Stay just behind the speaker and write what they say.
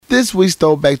This week's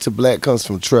Throwback to Black comes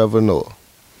from Trevor Noah.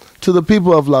 To the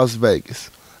people of Las Vegas,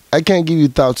 I can't give you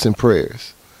thoughts and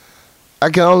prayers. I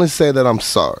can only say that I'm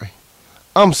sorry.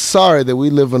 I'm sorry that we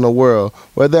live in a world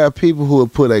where there are people who will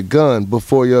put a gun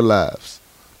before your lives.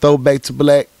 Throwback to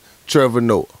Black, Trevor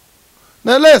Noah.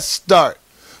 Now let's start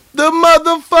the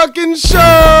motherfucking show!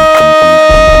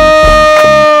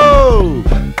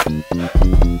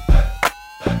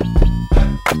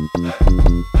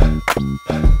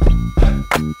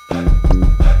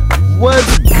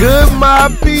 What's good, my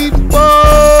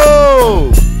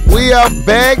people? We are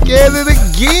back at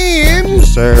it again.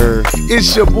 Sir,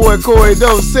 It's your boy Corey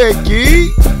Dosecki.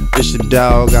 it's your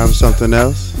dog. I'm something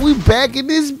else. We back in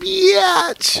this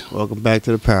biatch. Welcome back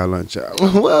to the Power Lunch Hour.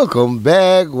 Welcome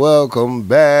back, welcome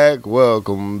back,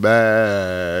 welcome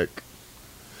back.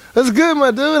 That's good,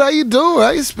 my dude. How you doing? How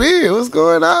you spirit? What's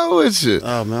going on with you?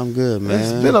 Oh man, I'm good, man.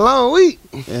 It's been a long week.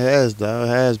 It has, dog.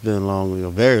 It has been a long week, a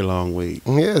very long week.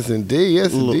 Yes, indeed.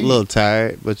 Yes, A indeed. little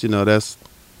tired, but you know that's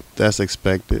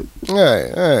expected. All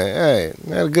right.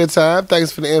 Had a good time.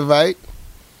 Thanks for the invite.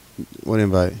 What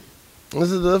invite? This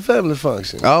is the family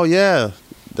function. Oh yeah,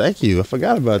 thank you. I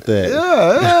forgot about that.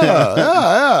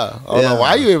 Yeah. I don't Yeah. know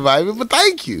why you invited me, but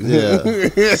thank you.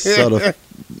 Yeah. So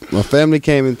my family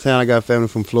came in town. I got family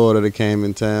from Florida that came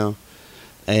in town,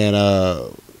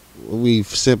 and we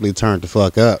simply turned the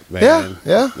fuck up, man.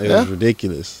 Yeah. It was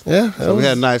ridiculous. Yeah. So we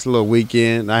had a nice little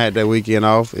weekend. I had that weekend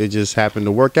off. It just happened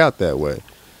to work out that way.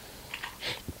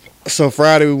 So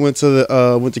Friday we went to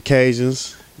the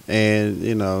Cajuns, and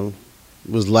you know,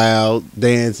 it was loud,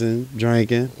 dancing,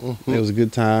 drinking. Mm-hmm. It was a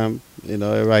good time. You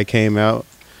know, everybody came out.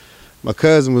 My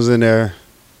cousin was in there,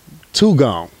 too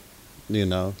gone. You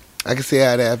know, I can see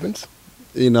how it happens.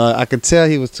 I could tell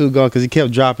he was too gone because he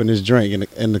kept dropping his drink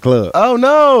in the club. Oh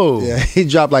no. Yeah, he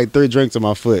dropped like 3 drinks on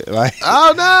my foot. Like,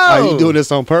 Oh no. are you doing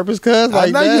this on purpose, cuz? I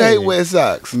Like, know you dang. hate wet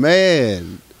socks.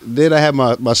 Man, then I had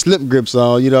my slip grips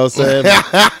on, you know what I'm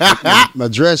saying? my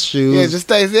dress shoes. Yeah, just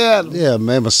stay there. Yeah,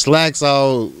 man, my slacks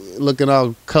all looking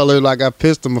all colored like I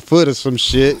pissed on my foot or some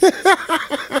shit.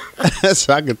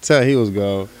 So I could tell he was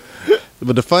gone.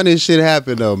 But the funniest shit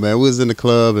happened though, man. We was in the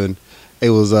club and it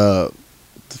was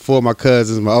 4 of my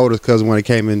cousins. My oldest cousin, when he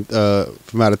came in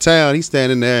from out of town, he's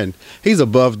standing there and he's a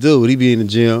buff dude. He be in the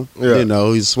gym. Yeah. You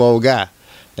know, he's a swole guy.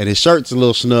 And his shirt's a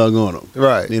little snug on him.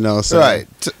 Right. You know what I'm saying? Right.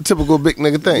 Typical big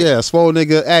nigga thing. Yeah, swole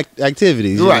nigga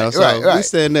activities. You Right, know? So right. we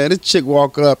standing there. This chick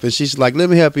walk up and she's like, "Let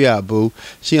me help you out, boo."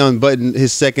 She unbuttoned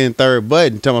his second and third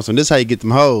button. Tell me, "This how you get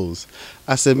them hoes."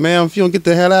 I said, "Ma'am, if you don't get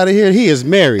the hell out of here, he is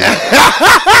married."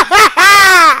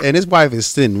 And his wife is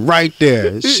sitting right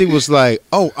there. She was like,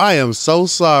 "Oh, I am so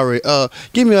sorry.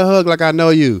 Give me a hug like I know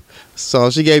you."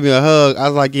 So she gave me a hug. I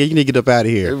was like, "Yeah, you need to get up out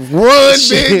of here." Run,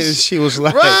 bitch. She was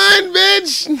like, Run,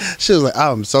 bitch. she was like,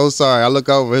 "I'm so sorry." I look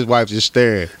over, his wife just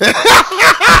staring.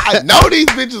 I know these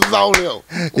bitches is on him.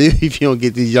 If you don't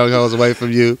get these young hoes away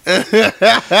from you.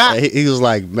 He was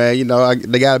like, "Man, you know,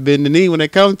 they got to bend the knee when they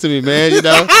come to me, man, you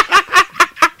know."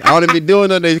 I don't even be doing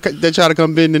nothing. They try to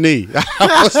come bend the knee.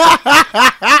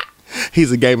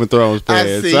 He's a Game of Thrones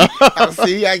fan.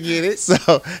 I get it.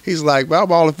 So he's like, "Well,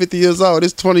 I'm all 50 years old.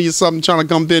 This 20 years something trying to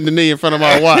come bend the knee in front of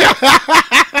my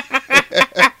wife."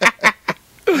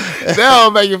 That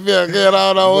don't make you feel good. I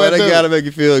don't know Boy, what they to do. gotta make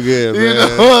you feel good, man. You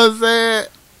know what I'm saying?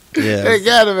 Yeah. They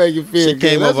gotta make you feel She good.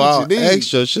 came That's over what all you need.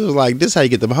 extra. She was like, "This how you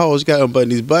get them hoes. You gotta unbutton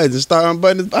these buttons and start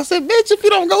unbuttoning." I said, "Bitch, if you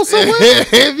don't go somewhere."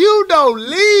 If you don't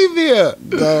leave here,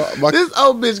 My this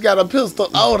old bitch got a pistol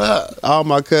on her. all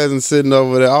my cousins sitting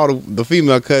over there, all the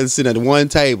female cousins sitting at the one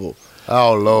table.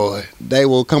 Oh Lord, They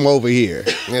will come over here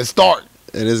and start.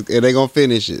 and they gonna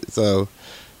finish it. So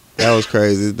that was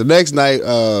crazy. The next night,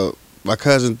 my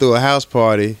cousin threw a house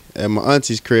party at my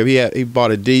auntie's crib. He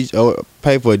bought a DJ,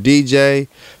 paid for a DJ,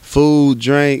 food,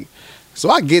 drink. So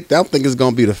I get that. I'm thinking it's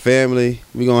gonna be the family.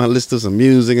 We gonna listen to some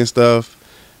music and stuff.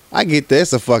 I get that.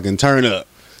 It's a fucking turn up.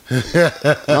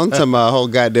 I'm talking about a whole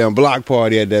goddamn block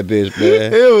party at that bitch,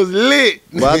 man. It was lit.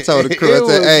 But I told the crew, I It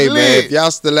said, was "Hey, man, lit. if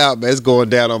y'all still out, man, it's going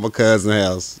down on my cousin's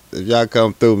house. If y'all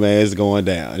come through, man, it's going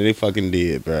down." And they fucking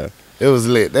did, bro. It was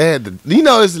lit. They had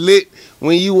it's lit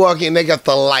when you walk in. They got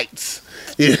the lights.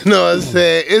 You know what I'm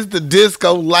saying? It's the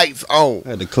disco lights on.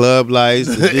 Had the club lights,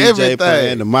 the DJ Everything.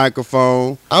 playing, the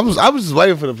microphone. I was just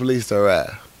waiting for the police to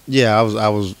arrive. Yeah, I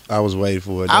was waiting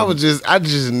for it. I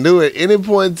just knew at any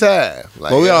point in time.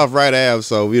 Like, Well, we off right Ave,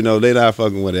 so you know they not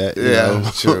fucking with that. You Yeah,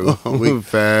 know? true.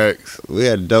 Facts. we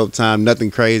had a dope time. Nothing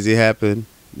crazy happened,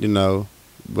 you know,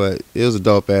 but it was a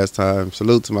dope ass time.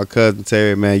 Salute to my cousin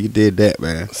Terry, man. You did that,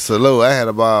 man. Salute. I had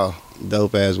a ball.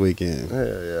 Dope ass weekend.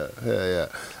 Hell yeah.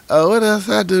 what else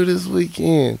I do this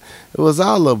weekend? It was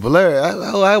all a blur.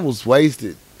 I was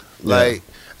wasted. Like,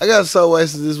 I got so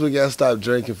wasted this weekend I stopped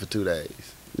drinking for 2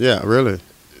 days. Yeah, really?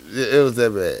 It was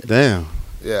that bad. Damn.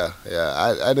 Yeah.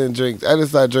 I didn't drink. I didn't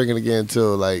start drinking again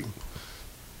until like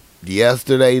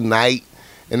yesterday night,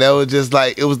 and that was just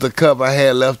like it was the cup I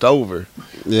had left over.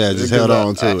 Yeah, just held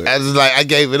on to it. I just like I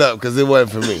gave it up because it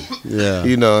wasn't for me. Yeah.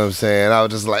 You know what I'm saying? I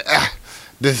was just like,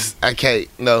 this I can't.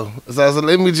 No. So I said,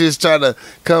 let me just try to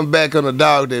come back on the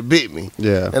dog that bit me.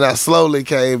 Yeah. And I slowly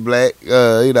came back.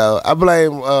 I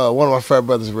blame one of my frat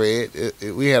brothers, Red.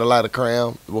 We had a lot of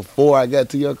Crown before I got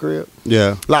to your crib.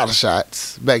 Yeah. A lot of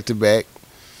shots back to back.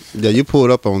 Yeah, you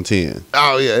pulled up on 10.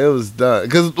 Oh yeah, it was done.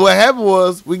 Because what happened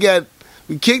was we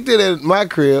kicked it at my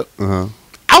crib. Uh-huh.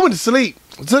 I went to sleep,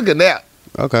 took a nap,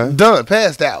 Okay. done,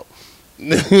 passed out.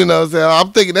 You know what I'm saying?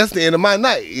 I'm thinking that's the end of my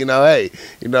night. You know, hey,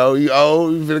 you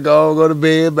finna go to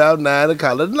bed about 9 and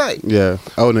call it a night. Yeah.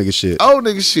 Old nigga shit. Old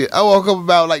nigga shit. I woke up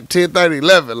about like 10:30,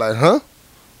 11, like, huh?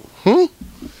 And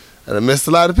I missed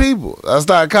a lot of people. I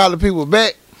started calling people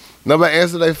back. Nobody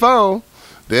answered their phone.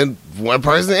 Then one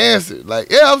person answered, like,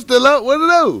 yeah, I'm still up. What to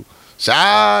do?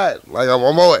 Shot. Like, I'm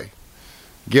on my way.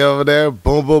 Get over there.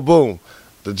 Boom, boom, boom.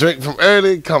 The drink from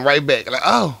early come right back. Like,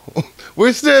 oh,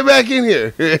 we're still back in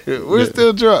here. We're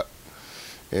still drunk.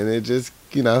 And it just,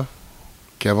 kept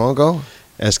on going.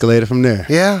 Escalated from there.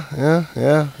 Yeah.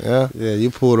 Yeah,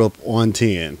 you pulled up on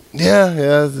 10.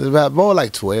 Yeah. It's about more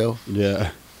like 12.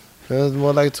 Yeah. It was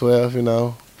more like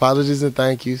 12, Apologies and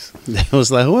thank yous. It was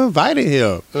like, who invited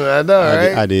him? I know,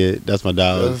 right? I did. That's my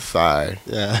dog. Sorry.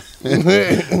 Yeah. You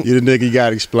the nigga you got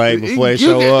to explain before he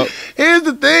show up. Here's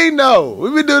the thing, though.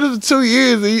 We've been doing this for 2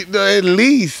 years. And, at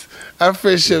least our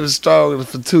friendship is strong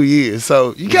for 2 years.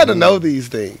 So you got to know these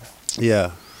things.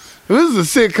 Yeah. If this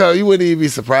is a sitcom, you wouldn't even be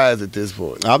surprised at this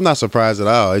point. I'm not surprised at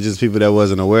all. It's just people that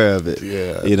wasn't aware of it.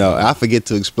 Yeah. I forget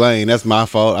to explain. That's my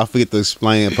fault. I forget to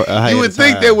explain. You would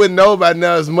think they would know by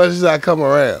now as much as I come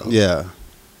around. Yeah.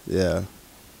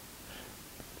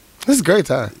 It's a great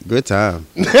time. Good time.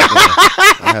 Yeah.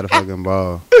 I had a fucking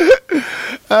ball.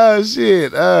 Oh,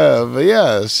 shit. But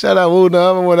yeah, shout out Wu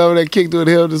Nam. I went over there, kicked with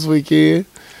him this weekend.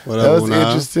 What That up, was Unai?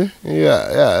 interesting.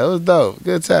 Yeah, it was dope.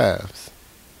 Good times.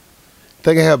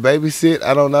 Think I had babysit?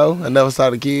 I don't know. I never saw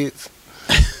the kids.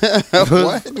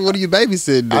 What? What are you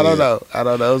babysitting? Then? I don't know.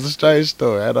 It was a strange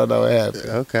story. I don't know what happened.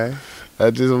 Okay.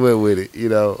 I just went with it.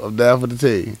 I'm down for the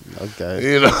team.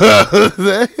 Okay. What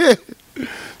I'm saying?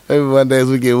 Maybe one day as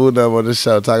we get Wu Nam on the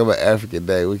show, talking about African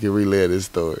Day, we can relive this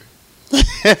story.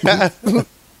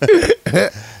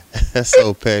 That's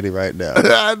so petty right now.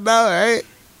 I know, right?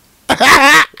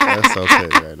 That's so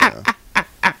petty right now.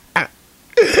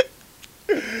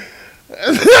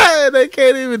 They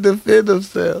can't even defend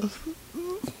themselves.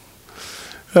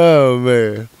 Oh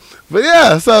man. But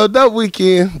yeah, so dope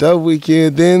weekend.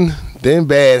 Then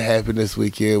bad happened this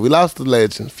weekend. We lost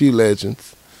a few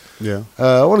legends. Yeah.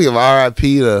 I want to give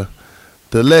R.I.P. to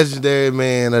the legendary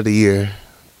man of the year,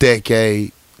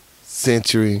 decade,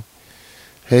 century.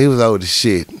 Hey, he was old as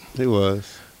shit. He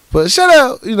was. But shout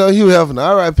out, Hugh Hefner,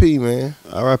 R.I.P. man.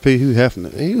 R.I.P. Hugh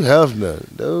Hefner. Hugh Hefner,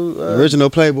 dude. Original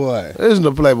Playboy.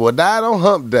 Original Playboy died on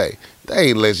Hump Day. They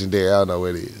ain't legendary. I don't know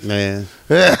what it is. Man.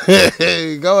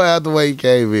 Go out the way he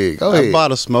came in. Go ahead. I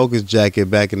bought a smoker's jacket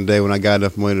back in the day when I got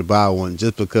enough money to buy one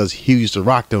just because Hugh used to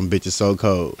rock them bitches so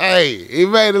cold. Hey, he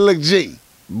made it look G.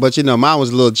 But mine was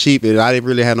a little cheap and I didn't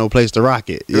really have no place to rock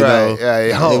it. You know?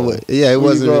 Yeah, home. It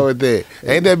wasn't. Going with that.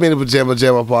 Ain't that many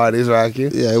pajama parties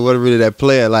rocking? Yeah, it wasn't really that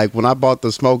player. Like when I bought the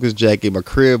smoker's jacket, my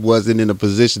crib wasn't in a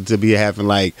position to be having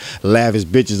like lavish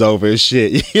bitches over and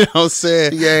shit. You know what I'm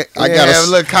saying? Yeah, I got have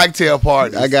a little cocktail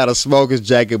party. I got a smoker's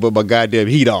jacket, but my goddamn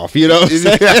heat off. You know what I'm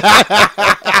saying?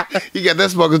 You got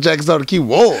that smoker's jacket on to keep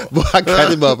warm. But I got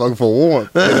this motherfucker for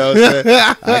warmth. You know what I'm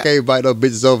saying? I can't invite no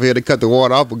bitches over here to cut the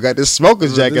water off, but got this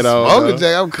smoker's jacket on. Smoker's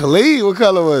jacket. I'm Khalid. What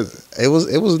color was it? It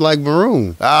was like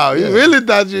maroon. Oh, you really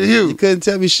thought you were You Hugh? couldn't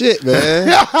tell me shit, man.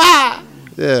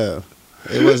 Yeah.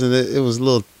 It wasn't. It was a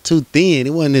little too thin. It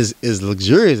wasn't as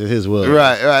luxurious as his was.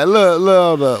 Right. Little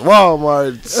on the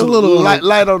Walmart. A little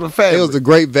light on the fabric. It was a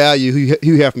great value.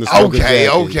 Hugh Hefner. Okay,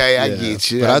 I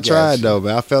get you. But I tried though,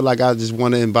 man. I felt like I just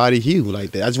want to embody Hugh like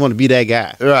that. I just want to be that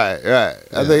guy. Right.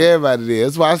 I think everybody did.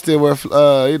 That's why I still wear,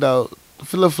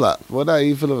 flip flop. What I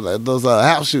eat flip flop? Those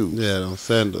house shoes. Yeah, those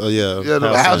sandals. Yeah, Yeah,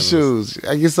 the house shoes.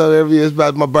 I get so every year. It's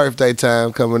about my birthday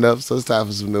time coming up, so it's time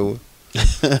for some new ones.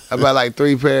 I buy like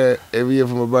 3 pair every year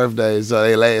for my birthday, so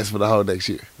they last for the whole next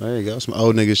year. There you go. Some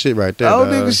old nigga shit right there. Old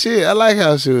dog. nigga shit. I like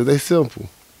house shoes. They simple.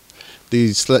 Do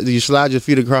you slide your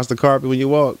feet across the carpet when you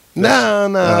walk?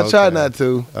 No, I try not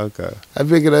to. Okay. I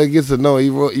figure that it gets annoying.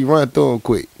 You run through them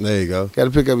quick. There you go. Got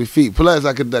to pick up your feet. Plus,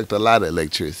 I conduct a lot of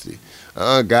electricity.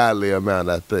 An ungodly amount,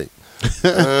 I think.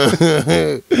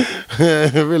 I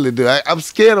really do. I'm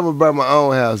scared I'm going to burn my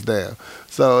own house down.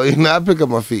 So, I pick up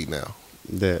my feet now.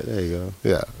 There you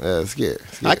go. Yeah, scared.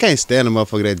 I can't stand a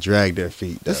motherfucker that drag their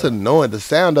feet. That's annoying. The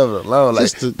sound of it alone.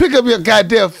 Like, Just pick up your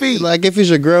goddamn feet. Like, if it's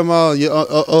your grandma, your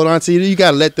old auntie, you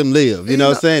got to let them live. You know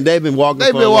what I'm saying? They've been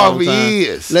walking for a long time.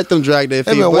 years. Let them drag their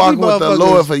feet. They've been walking with the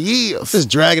Lord for years. Just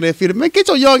dragging their feet. Man, get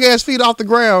your young ass feet off the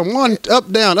ground. One, up,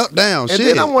 down. And shit.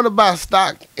 then I want to buy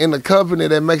stock in the company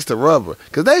that makes the rubber.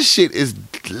 Because that shit is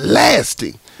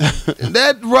lasting. And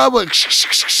that rubber,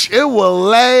 it will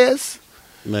last.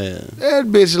 Man. That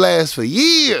bitch lasts for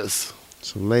years.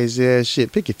 Some lazy ass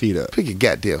shit. Pick your feet up. Pick your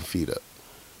goddamn feet up.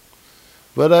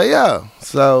 But, yeah.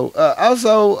 So,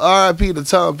 also, R.I.P. to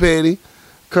Tom Petty,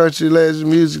 country legend,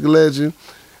 music legend.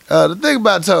 The thing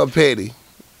about Tom Petty,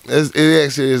 it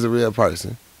actually is a real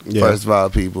person. Yeah. First of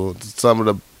all, people. Some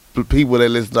of the people that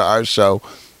listen to our show,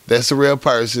 that's a real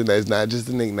person. That's not just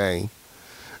a nickname.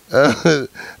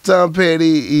 Tom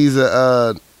Petty, he's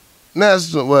a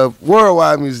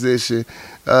worldwide musician.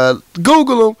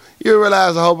 Google him, you'll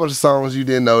realize a whole bunch of songs you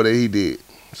didn't know that he did.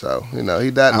 So, he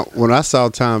died. When I saw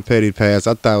Tom Petty pass,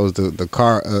 I thought it was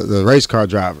the race car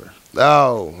driver.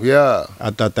 Oh, yeah. I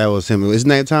thought that was him. His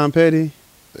name Tom Petty?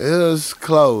 It was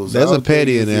close. There's a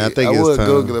Petty in there. I think it's would Tom.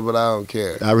 Google it, but I don't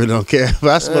care. I really don't care.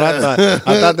 That's what I thought.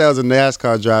 I thought that was a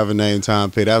NASCAR driver named Tom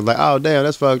Petty. I was like, oh, damn,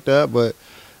 that's fucked up, but,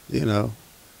 Yeah,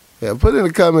 put in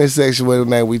the comment section what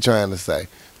name we trying to say.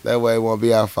 That way it won't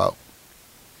be our fault.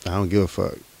 I don't give a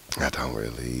fuck. I don't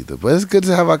really either. But it's good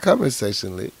to have our comment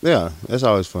section lit. Yeah, that's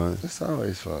always fun. It's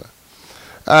always fun.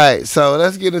 All right, so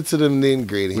let's get into the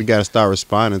nitty-gritty. We got to start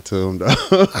responding to them,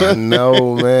 though. I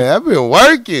know, man. I've been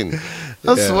working.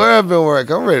 I swear I've been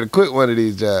working. I'm ready to quit one of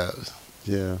these jobs.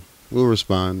 Yeah, we'll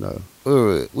respond, though.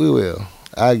 We will.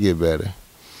 I'll get better.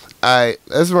 All right,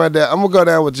 let's run down. I'm going to go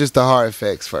down with just the hard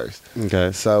facts first.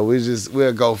 Okay. So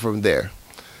we'll go from there.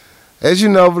 As you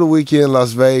know, over the weekend,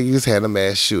 Las Vegas had a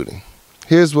mass shooting.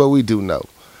 Here's what we do know.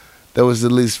 There was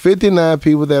at least 59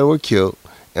 people that were killed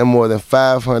and more than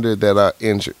 500 that are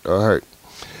injured or hurt.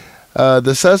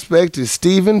 The suspect is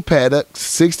Stephen Paddock,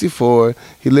 64.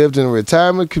 He lived in a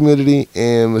retirement community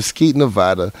in Mesquite,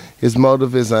 Nevada. His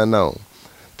motive is unknown.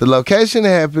 The location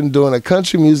happened during a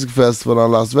country music festival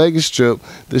on Las Vegas Strip.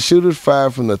 The shooter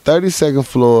fired from the 32nd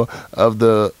floor of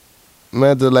the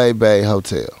Mandalay Bay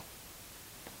Hotel.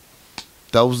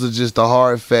 Those are just the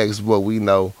hard facts of what we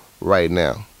know right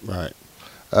now. Right.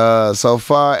 So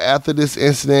far, after this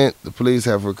incident, the police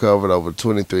have recovered over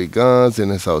 23 guns in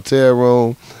his hotel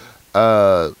room.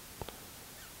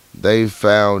 They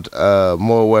found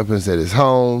more weapons at his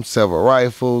home, several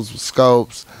rifles,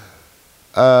 scopes.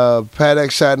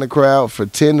 Paddock shot in the crowd for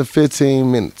 10 to 15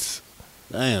 minutes.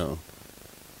 Damn.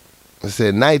 It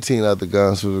said 19 other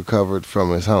guns were recovered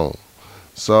from his home.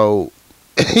 So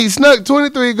he snuck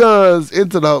 23 guns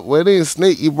into the... Well, he didn't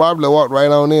sneak. He probably walked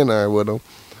right on in there with them.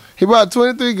 He brought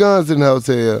 23 guns in the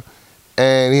hotel,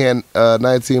 and he had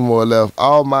 19 more left,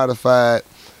 all modified,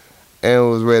 and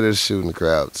was ready to shoot in the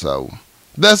crowd. So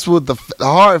that's what the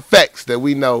hard facts that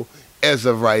we know as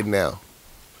of right now.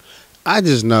 I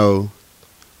just know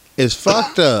it's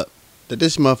fucked up that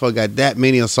this motherfucker got that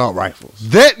many assault rifles.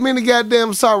 That many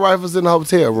goddamn assault rifles in the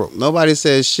hotel room. Nobody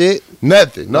says shit.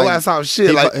 Nothing. Nobody saw shit.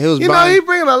 He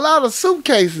bringing a lot of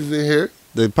suitcases in here.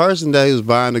 The person that he was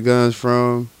buying the guns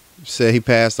from said he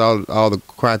passed all the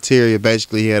criteria.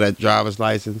 Basically, he had a driver's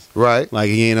license. Right. Like,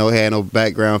 he had no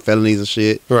background felonies and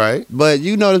shit. Right. But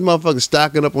this motherfucker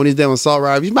stocking up on these damn assault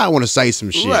rifles. You might want to say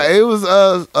some shit. Right. It was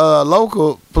a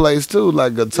local place, too,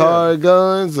 like Guitar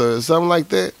Guns or something like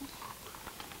that.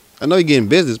 I know you're getting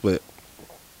business, but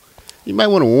you might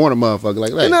want to warn a motherfucker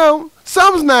like that.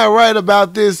 Something's not right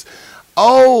about this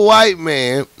old white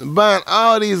man buying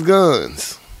all these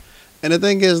guns. And the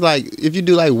thing is, like, if you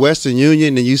do like Western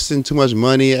Union and you send too much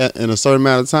money in a certain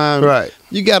amount of time, right,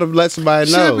 you got to let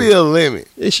somebody know. Should be a limit.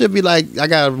 It should be like, I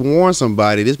got to warn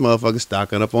somebody. This motherfucker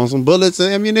stocking up on some bullets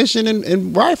and ammunition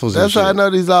and rifles. That's how I know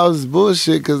these all this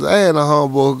bullshit, because I had a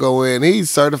homeboy go in. He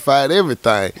certified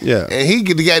everything. Yeah. And he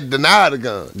got denied a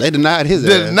gun. They denied his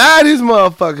ass. Denied his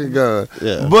motherfucking gun.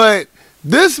 Yeah. But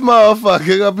this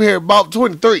motherfucker up here bought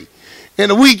 23 in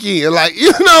the weekend. Like, you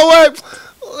know what?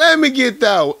 Let me get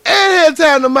that one. And had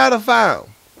time to modify them.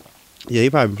 Yeah, he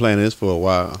probably been playing this for a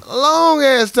while. A long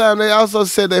ass time. They also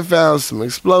said they found some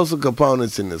explosive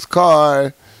components in his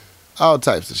car. All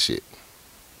types of shit.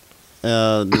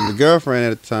 The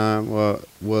girlfriend at the time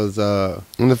was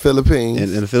In the Philippines.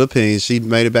 in the Philippines. She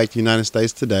made it back to the United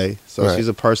States today, so Right. she's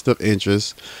a person of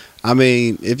interest. I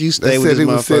mean, if you stay They with said this he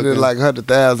was sitting motherfucker, like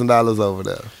 $100,000 over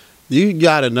there. you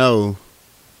gotta know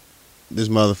this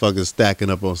motherfucker's stacking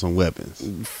up on some weapons.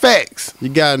 Facts. You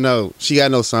gotta know. She gotta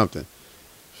know something.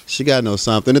 She gotta know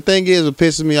something. The thing is, what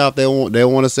pisses me off, they want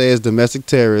to say it's domestic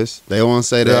terrorist. They want to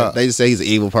say that. Yeah. They just say he's an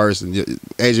evil person.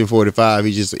 Agent 45,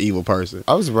 he's just an evil person.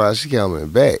 I'm surprised she coming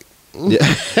back. Yeah.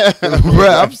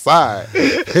 Bruh, I'm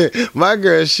sorry. My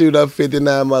girl shoot up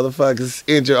 59 motherfuckers,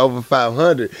 injure over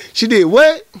 500. She did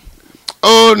what?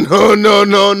 Oh,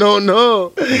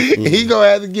 no. He gonna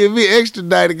have to give me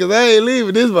extradited because I ain't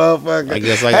leaving this motherfucker. I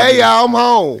guess hey, y'all, I'm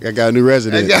home. I got a new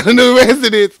resident. I got a new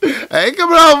residence. I ain't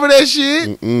coming home for that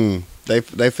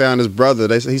shit. They found his brother.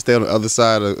 They said he stayed on the other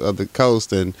side of the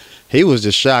coast, and he was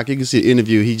just shocked. You can see the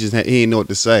interview. He didn't know what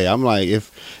to say. I'm like,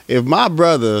 if my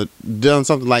brother done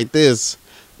something like this,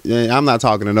 then I'm not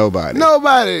talking to nobody.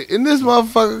 Nobody. And this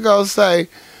motherfucker gonna say,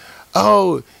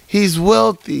 oh, he's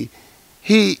wealthy.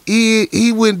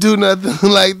 He wouldn't do nothing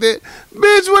like that.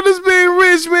 Bitch, what does being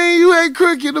rich mean you ain't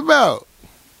crooked about?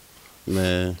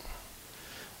 Man,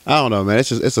 I don't know, man.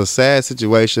 It's a sad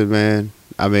situation, man.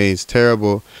 I mean, it's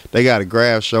terrible. They got a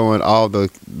graph showing all the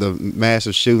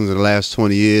massive shootings in the last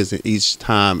 20 years, and each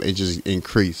time it just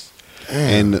increased.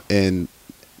 Damn. And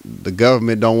the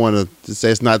government don't want to say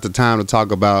it's not the time to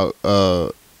talk about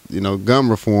gun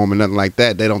reform and nothing like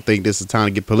that. They don't think this is time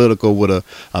to get political with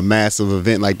a massive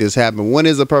event like this happening. When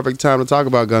is the perfect time to talk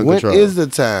about gun control? When is the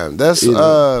time? That's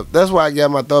why I got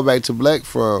my throwback to Black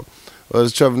from.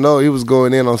 Was Trevor Noah? He was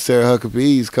going in on Sarah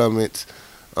Huckabee's comments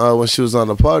when she was on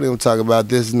the podium talking about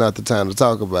this is not the time to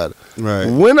talk about it. Right.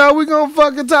 When are we gonna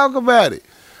fucking talk about it?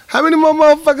 How many more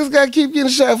motherfuckers gotta keep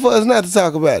getting shot for us not to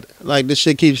talk about it? Like, this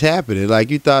shit keeps happening. Like,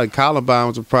 you thought Columbine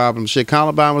was a problem. Shit,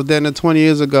 Columbine was dead 20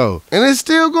 years ago. And it's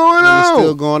still going And on. it's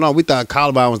still going on. We thought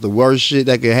Columbine was the worst shit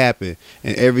that could happen.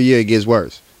 And every year it gets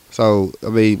worse. So, I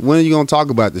mean, when are you going to talk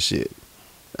about this shit?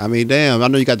 I mean, damn, I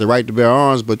know you got the right to bear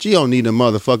arms, but you don't need a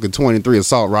motherfucking 23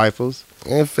 assault rifles.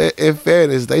 In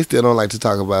fairness, they still don't like to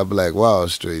talk about Black Wall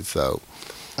Street, so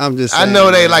I'm just I saying, know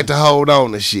they man. like to hold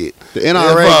on to shit. The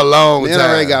NRA, for a long the time.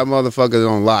 NRA got motherfuckers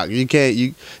on lock. You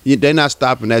can't, they're not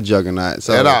stopping that juggernaut.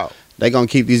 So At all. They gonna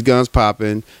keep these guns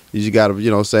popping. You just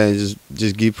gotta,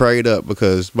 just get prayed up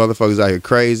because motherfuckers out here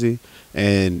crazy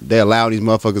and they allow these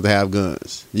motherfuckers to have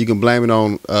guns. You can blame it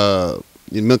on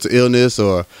mental illness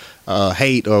or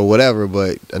hate or whatever,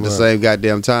 but at the same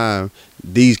goddamn time,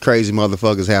 these crazy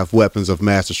motherfuckers have weapons of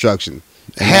mass destruction.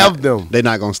 Have them. They're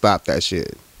not gonna stop that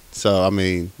shit. So I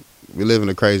mean, we live in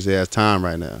a crazy ass time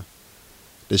right now.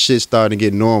 The shit's starting to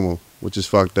get normal, which is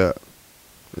fucked up.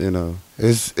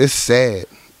 It's sad.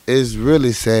 It's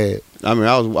really sad. I mean,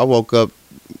 I woke up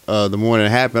the morning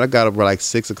it happened. I got up at like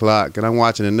 6 o'clock and I'm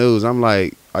watching the news. I'm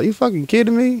like, are you fucking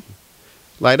kidding me?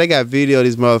 Like, they got video of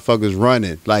these motherfuckers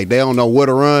running. Like, they don't know where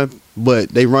to run, but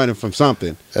they running from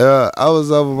something. I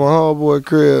was over my homeboy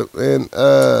crib and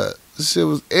shit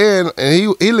was airing, and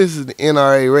he listens to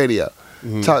NRA radio,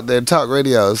 talk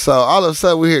radio. So all of a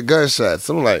sudden we hear gunshots.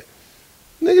 I'm like,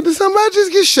 nigga, did somebody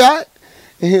just get shot?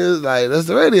 And he was like, that's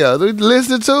the radio. We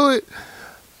listened to it,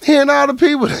 hearing all the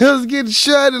people that was getting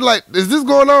shot, and like, is this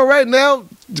going on right now?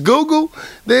 Google.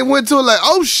 They went to it like,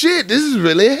 oh shit, this is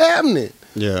really happening.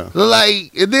 Yeah.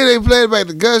 Like, and then they played back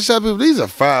the gunshot people. These are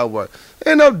fireworks.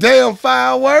 Ain't no damn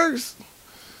fireworks.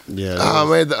 Yeah. Oh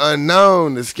man, the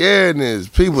unknown, the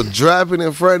scaredness, people dropping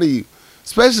in front of you,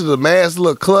 especially the mass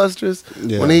little clusters.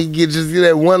 Yeah. When he get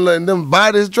that one letting them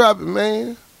bodies dropping,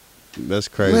 man. That's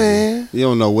crazy. Man. You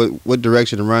don't know what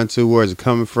direction to run to, where is it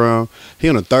coming from. He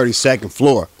on the 32nd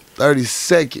floor. 30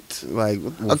 seconds. Like,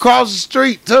 Across the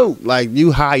street too. like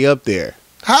you high up there.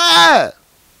 High.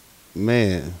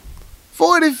 Man.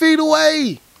 40 feet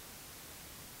away.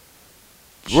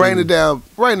 Raining down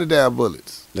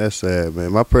bullets. That's sad,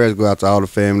 man. My prayers go out to all the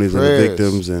families and the Prayers.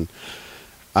 victims, and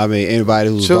I mean anybody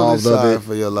who's Truly involved sorry of it.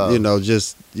 for your loss.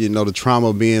 The trauma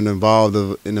of being involved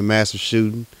in the massive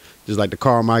shooting, just like the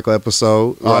Carmichael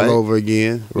episode Right. all over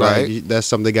again. Right. Like, that's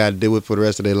something they got to deal with for the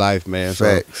rest of their life, man.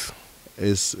 Facts.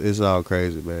 So it's all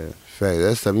crazy, man. Facts.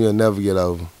 That's something you'll never get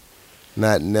over.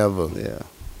 Not never. Yeah.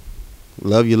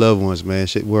 Love your loved ones, man.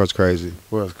 Shit, world's crazy.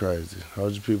 World's crazy.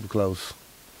 Hold your people close.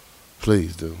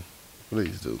 Please do.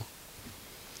 Please do.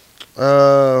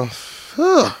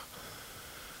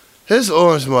 This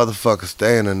orange motherfucker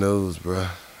stay in the news, bro.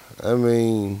 I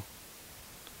mean,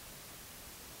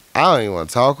 I don't even want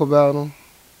to talk about him,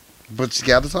 but you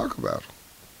got to talk about him.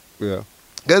 Yeah.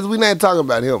 Because we not talking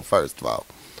about him, first of all.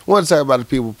 We want to talk about the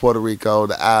people of Puerto Rico,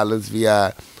 the islands,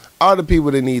 VI, are the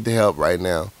people that need the help right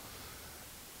now.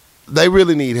 They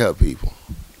really need help, people.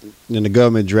 And the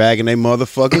government dragging their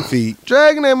motherfucking feet.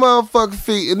 Dragging their motherfucking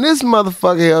feet. And this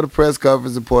motherfucker held a press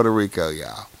conference in Puerto Rico,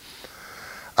 y'all.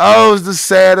 Oh, it's the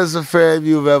saddest affair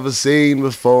you've ever seen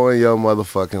before in your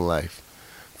motherfucking life.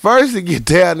 First, to get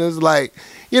down, it's like,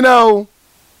 you know,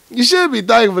 you should be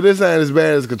thankful this ain't as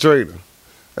bad as Katrina.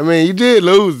 I mean, you did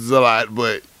lose a lot,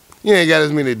 but you ain't got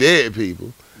as many dead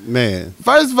people. Man.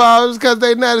 First of all, it's because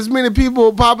they not as many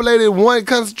people populated in one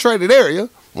concentrated area.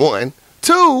 One.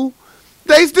 Two,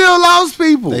 they still lost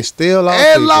people. They still lost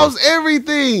and people. lost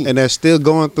everything. And they're still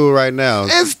going through it right now.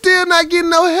 And still not getting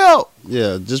no help.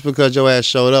 Yeah, just because your ass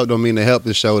showed up don't mean the help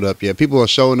has showed up yet. People are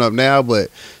showing up now, but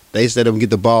they said them get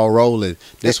the ball rolling.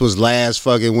 This was last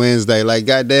fucking Wednesday. Like,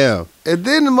 goddamn. And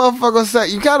then the motherfucker said,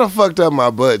 you kind of fucked up my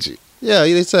budget. Yeah,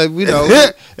 they said, you know,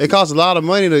 it costs a lot of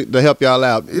money to help y'all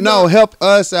out. No, help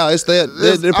us out. It's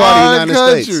the part of the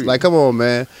United States. Like, come on,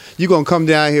 man. You going to come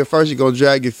down here first, you going to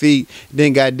drag your feet,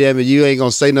 then goddamn it, you ain't going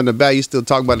to say nothing about it. You still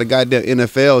talk about the goddamn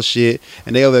NFL shit,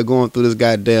 and they over there going through this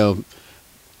goddamn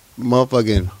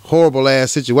motherfucking horrible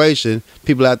ass situation.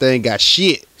 People out there ain't got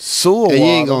shit. Sewer and you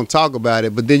water. ain't gonna talk about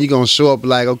it, but then you gonna show up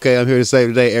like, okay, I'm here to save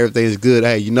the day, everything's good.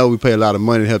 Hey, you know we pay a lot of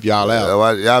money to help y'all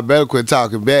out. Y'all better quit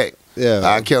talking back. Yeah.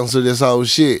 I cancel this whole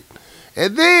shit.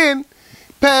 And then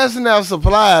passing out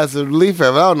supplies of relief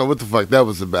effort. I don't know what the fuck that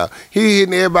was about. He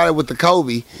hitting everybody with the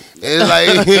Kobe. And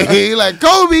like he like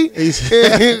Kobe. Kobe.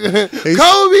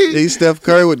 He's Steph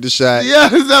Curry with the shot. Yeah,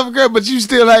 Steph Curry, but you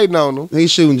still hating on him.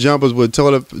 He's shooting jumpers with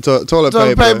toilet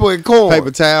paper and corn. paper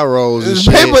towel rolls and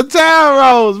shit. Paper towel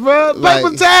rolls, bro. Like,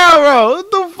 paper towel rolls.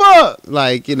 What the fuck?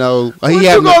 Like, you know, What you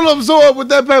gonna absorb with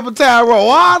that paper towel roll?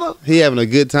 Water? He having a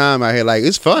good time out here. Like,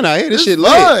 it's fun out here. This shit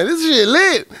fun. lit. This shit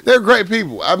lit. They're great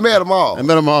people. I met them all. I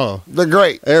met them all. They're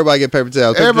great. Everybody get paper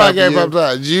towels. Everybody get paper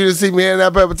towels. Did you just see me handing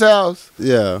out paper towels?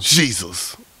 Yeah.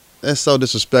 Jesus. That's so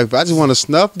disrespectful. I just want to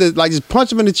snuff this, like just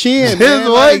punch him in the chin. It's Man.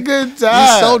 one Like, good time.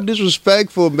 He's so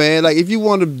disrespectful, man. Like if you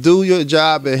want to do your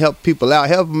job and help people out,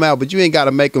 help them out, but you ain't got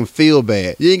to make them feel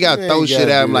bad. You ain't got to throw shit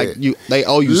at them like they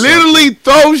owe you. Literally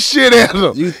throw shit at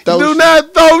them. Do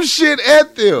not throw shit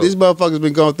at them. These motherfuckers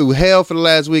been going through hell for the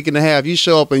last week and a half. You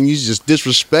show up and you just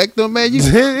disrespect them, man. You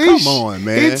come on,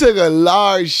 man. He took a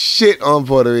large shit on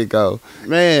Puerto Rico,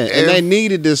 man, and they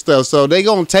needed this stuff, so they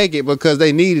gonna take it because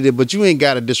they needed it. But you ain't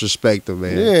got to disrespect them,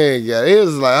 man. Yeah, it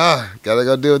was like, gotta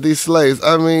go deal with these slaves.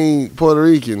 I mean, Puerto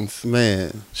Ricans.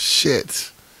 Man. Shit.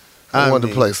 I wanted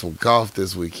to play some golf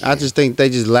this weekend. I just think they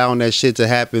just allowing that shit to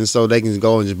happen so they can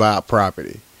go and just buy a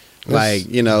property. Like,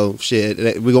 you know, shit,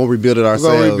 we're going to rebuild it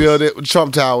ourselves. We're going to rebuild it.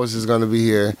 Trump Towers is going to be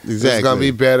here. Exactly. It's going to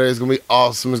be better. It's going to be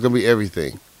awesome. It's going to be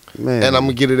everything. Man. And I'm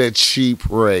going to get it at cheap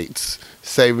rates,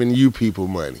 saving you people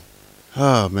money.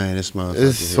 Oh, man, this motherfucker.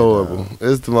 It's horrible.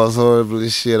 It's the most horrible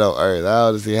shit on earth. I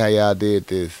want to see how y'all did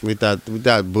this. We thought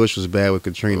Bush was bad with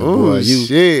Katrina. Ooh, boy.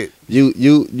 Shit.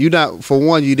 You not, for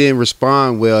one, you didn't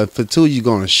respond well. For two, you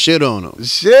going to shit on them.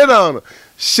 Shit on them.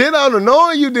 Shit on them.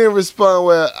 Knowing you didn't respond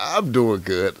well, I'm doing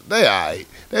good. They all right.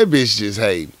 That bitch just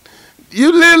hating.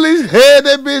 You literally had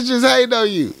that bitch just hating on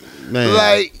you. Man.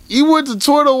 Like, you went to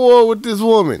Twitter war with this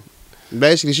woman.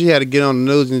 Basically, she had to get on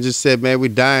the news and just said, man, we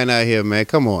dying out here, man.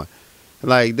 Come on.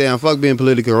 Like, damn, fuck being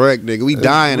politically correct, nigga. We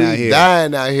dying out here.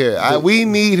 Dying out here. We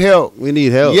need help. We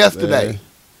need help. Yesterday. Man.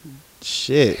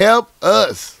 Shit. Help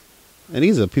us. And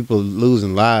these are people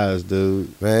losing lives,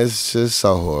 dude. Man, it's just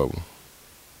so horrible.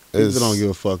 People don't give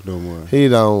a fuck no more. He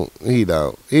don't.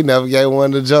 He never gave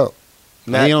one to jump.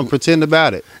 He don't pretend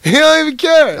about it. He don't even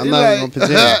care. I'm not even gonna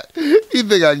pretend. You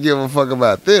think I give a fuck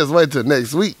about this? Wait till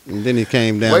next week. And then he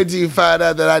came down. Wait till you find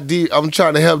out that I'm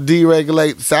trying to help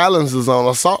deregulate silencers on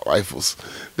assault rifles.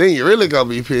 Then you're really gonna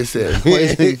be pissed at me.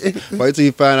 Wait till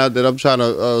you find out that I'm trying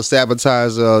to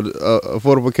sabotage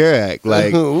Affordable Care Act.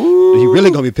 Like, he really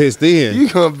gonna be pissed then. You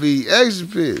gonna be extra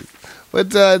pissed.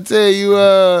 But I tell you,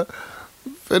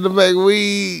 finna make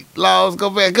weed laws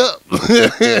go back up.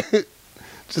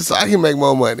 Just so I can make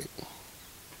more money.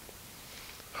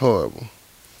 Horrible.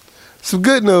 Some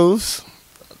good news.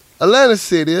 Atlanta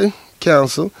City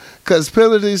Council cuts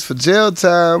penalties for jail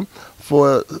time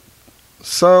for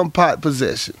some pot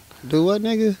possession. Do what,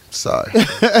 nigga? Sorry.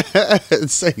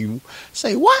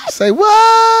 Say what? Say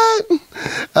what?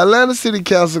 Atlanta City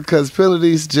Council cuts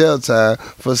penalties jail time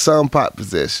for some pot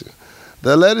possession.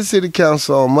 The Atlanta City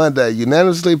Council on Monday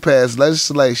unanimously passed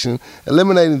legislation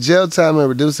eliminating jail time and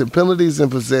reducing penalties in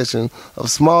possession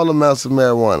of small amounts of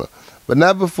marijuana, but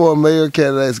not before mayor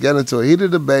candidates got into a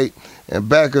heated debate and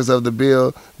backers of the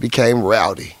bill became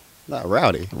rowdy. Not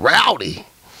rowdy. Rowdy.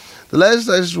 The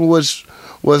legislation, which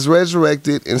was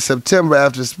resurrected in September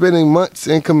after spending months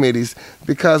in committees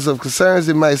because of concerns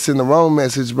it might send the wrong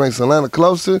message, brings Atlanta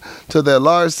closer to their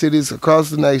large cities across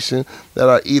the nation that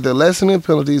are either lessening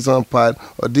penalties on pot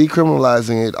or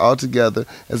decriminalizing it altogether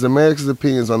as America's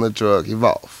opinions on the drug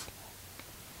evolve.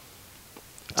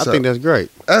 I think that's great.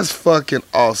 That's fucking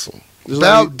awesome. Just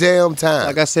About like- damn time.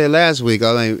 Like I said last week,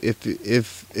 I mean,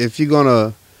 if you're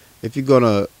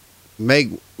gonna make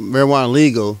marijuana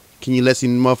legal, can you let some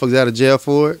motherfuckers out of jail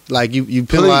for it? Like you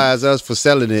penalize us for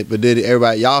selling it, but then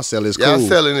everybody y'all sell it's cool. Y'all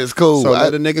selling is cool. So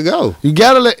let a nigga go. You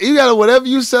gotta whatever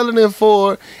you selling it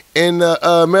for in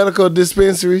the medical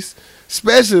dispensaries,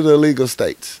 especially the legal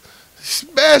states.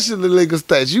 Especially the legal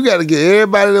states. You gotta get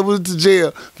everybody that went to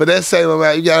jail for that same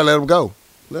amount, you gotta let them go.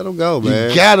 Let them go, man.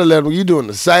 You gotta let them. You doing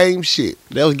the same shit.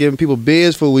 They was giving people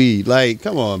bids for weed. Like,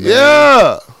 come on, man.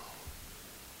 Yeah.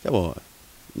 Come on.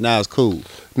 Now it's cool.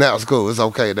 Now it's cool. It's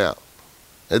okay now.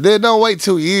 And then don't wait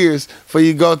 2 years for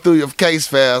you to go through your case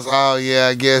files. Oh yeah,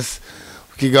 I guess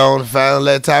we can go on and finally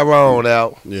let Tyrone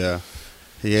out. Yeah.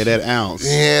 He had that ounce.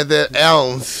 He had that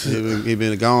ounce. He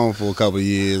been gone for a couple of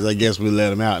years. I guess we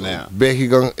let him out now. Becky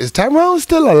going, is Tyrone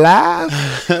still alive?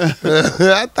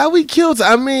 I thought we killed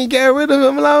got rid of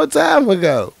him a long time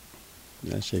ago.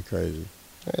 That shit crazy.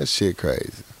 That shit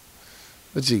crazy.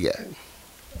 What you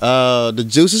got? The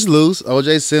juice is loose.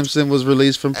 O.J. Simpson was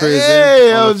released from prison.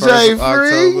 Hey, on the O.J. 1st of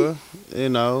free. October. You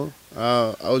know,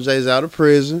 O.J.'s out of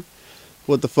prison.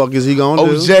 What the fuck is he gonna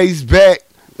do? OJ's back.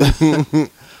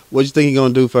 What you think he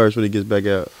gonna do first when he gets back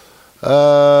out?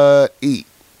 Eat.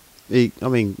 I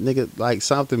mean, nigga, like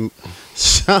something.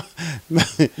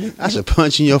 I should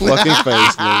punch in your fucking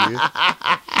face, nigga.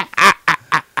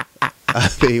 I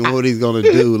mean, what he's gonna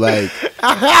do? Like,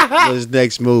 what's his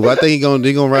next move? I think he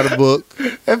gonna write a book.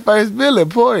 That first bill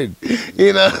important.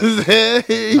 You know what I'm saying?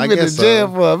 He I been in guess jail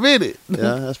so. for a minute.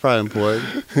 Yeah, that's probably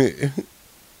important.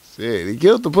 Shit, he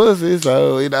killed the pussy,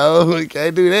 so, you know, we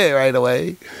can't do that right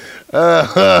away.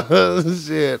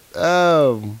 Shit.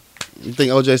 You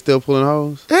think OJ still pulling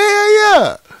hoes? Hell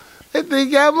yeah. That thing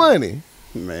got money.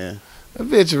 Man, That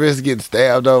bitch risk getting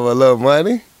stabbed over a little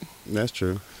money. that's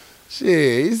true.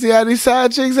 Shit, you see how these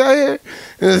side chicks out here?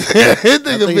 You think a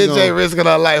think bitch gonna- ain't risking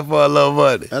her life for a little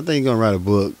money? I think he's gonna write a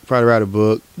book. Probably write a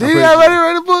book. Did he already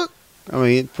write a book? I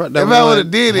mean, if I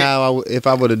would've did it. if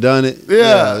I would have done it,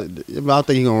 Yeah. I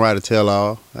think he's gonna write a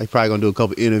tell-all. He's probably gonna do a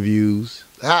couple interviews.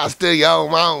 How I steal your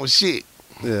own my own shit.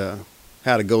 Yeah,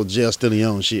 how to go to jail stealing your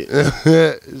own shit.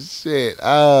 Shit.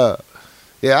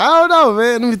 Yeah, I don't know,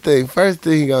 man. Let me think. First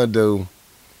thing he gonna do,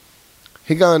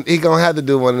 he gonna have to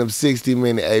do one of them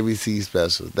 60-minute ABC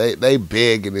specials. They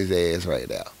begging his ass right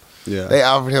now. Yeah, They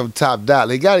offered him top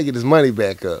dollar. He got to get his money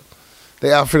back up.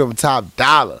 They offered him top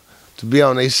dollar to be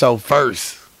on their show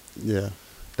first. yeah.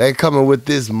 They coming with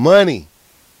this money.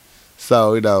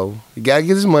 So, you know, he got to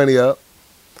get his money up.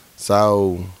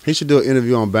 So, He should do an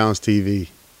interview on Bounce TV,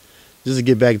 just to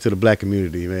get back into the black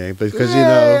community, man. Because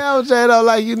yeah, OJ don't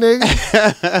like you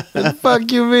nigga. What the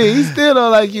fuck you mean? He still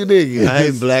don't like you nigga. I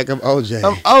ain't black. I'm OJ.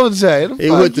 I'm OJ. The He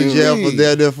fuck went to you jail mean? for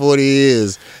down there 40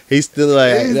 years. He's still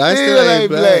like, He I still ain't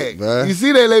black, bro. You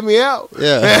see, they let me out.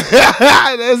 Yeah.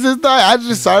 That's his thing. I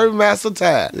just served master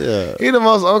time. Yeah, He the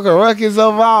most Uncle Ruckus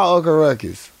of all Uncle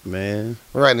Ruckus. man.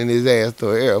 Running his ass to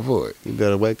an airport. You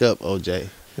better wake up, OJ.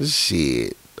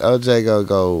 Shit. OJ gonna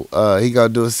go, he gonna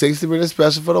do a 60-minute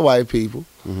special for the white people.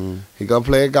 Mm-hmm. He gonna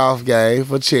play a golf game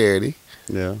for charity.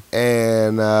 Yeah.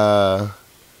 And,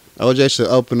 OJ should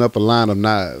open up a line of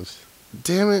knives.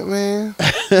 damn it, man.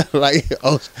 Like,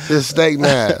 Just steak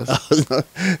knives.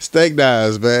 steak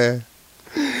knives, man.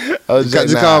 OJ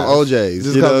Just call them knives. OJs.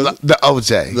 Just You call know? them the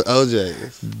OJ. The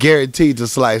OJs. Guaranteed to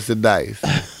slice and dice.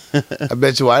 I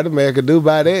bet you white America do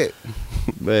buy that.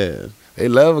 Man. They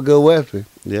love a good weapon.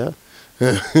 Yeah.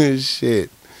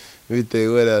 Shit. Let me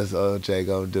think what else OJ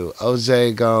gonna do.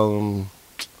 OJ gonna...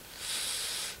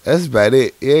 That's about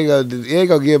it. He ain't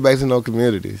gonna give back to no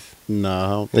communities. No, I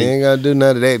don't He think. ain't gonna do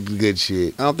none of that good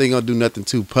shit. I don't think he's gonna do nothing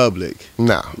too public.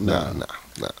 No. Nah.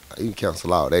 You can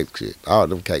cancel all that shit. All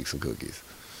them cakes and cookies.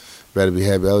 Better be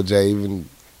happy OJ even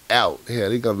out.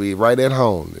 Hell, he gonna be right at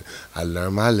home. I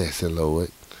learned my lesson, Lord.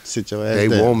 Sit your ass They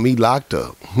down. want me locked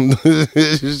up.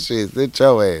 Shit, sit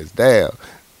your ass down.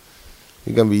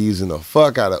 You gonna be using the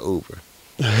fuck out of Uber.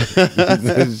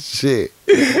 Shit.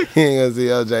 You ain't gonna see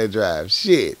OJ drive.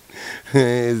 Shit.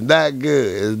 It's not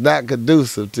good. It's not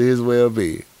conducive to his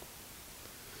well-being.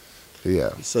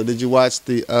 Yeah. So did you watch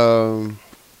the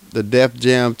Def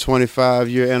Jam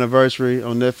 25-year anniversary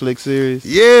on Netflix series?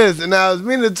 Yes, and I was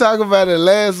meaning to talk about it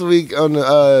last week on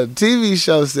the TV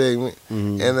show segment,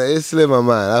 Mhm. and it slipped my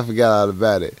mind. I forgot all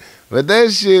about it. But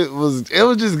that shit was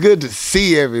just good to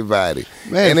see everybody.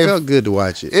 Man, it felt good to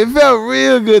watch it. It felt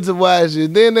real good to watch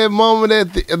it. Then that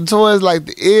moment towards like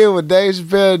the end when Dave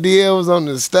Chappelle DL was on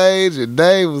the stage and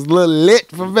Dave was a little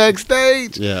lit from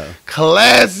backstage. Yeah.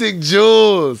 Classic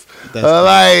Jules.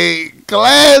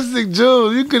 Classic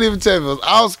Jules. You couldn't even tell if it was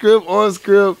off script, on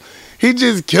script. He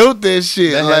just killed that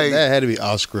shit. That had to be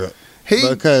off script.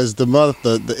 Because the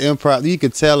improv, you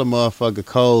could tell a motherfucker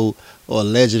cold or a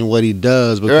legend what he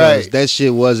does because that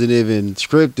shit wasn't even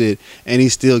scripted and he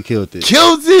still killed it.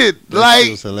 Killed it!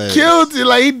 Killed it.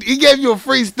 Like he gave you a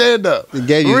free stand up. He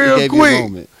gave you a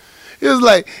moment. It was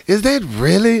like, is that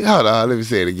really? Hold on, let me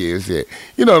say it again. It said,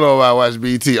 you don't know if I watch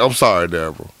BT. I'm sorry,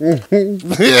 Deborah.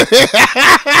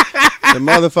 The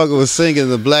motherfucker was singing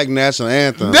the Black National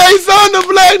Anthem. They sung the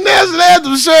Black National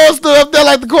Anthem. Cheryl stood up there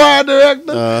like the choir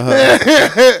director.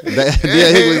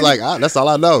 He was like, that's all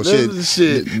I know.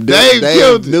 Shit.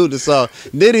 Dave knew the song.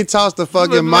 Then he tossed the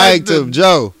fucking mic to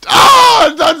Joe.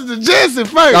 Oh, I thought it was Jesse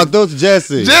first. I thought it was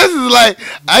Jesse. Jesse's like,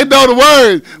 I know the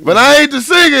words, but I ain't the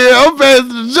singer. I'm passing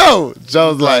to Joe.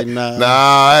 Joe's like, nah,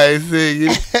 I ain't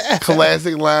singing.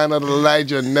 Classic line of the night.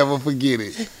 You'll never forget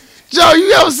it. Joe,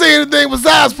 you ever see anything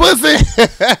besides pussy?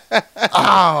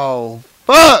 Oh,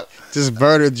 fuck. Just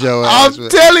murdered Joe. I'm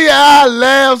telling you, I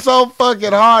laughed so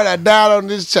fucking hard I died on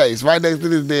this chase right next to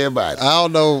this dead body. I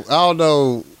don't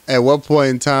know at what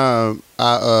point in time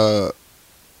I'm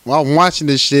watching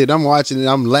this shit. I'm watching it.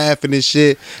 I'm laughing and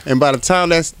shit. And by the time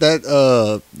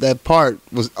that part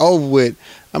was over with,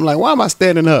 I'm like, why am I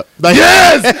standing up? Like,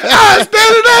 yes, I was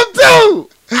standing up too.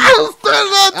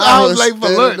 I was late for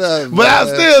lunch, but I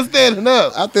was still standing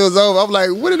up. After it was over, I'm like,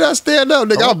 when did I stand up?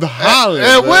 Nigga, I'm hollering.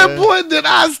 At what point did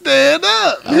I stand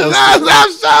up?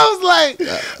 I was like,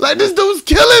 this dude's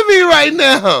killing me right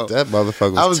now. That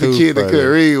motherfucker was I was the kid that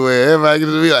couldn't read where everybody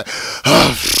could be like,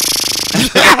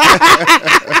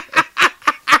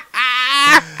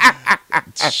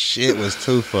 shit was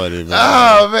too funny, man.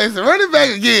 Oh, man. So run it back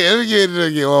again. Let me get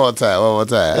it again one more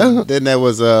time. Then that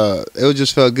was, it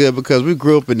just felt good because we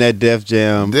grew up in that Def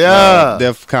Jam,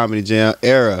 Def Comedy Jam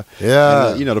era.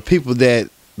 Yeah. And, the people that,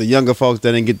 the younger folks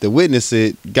that didn't get to witness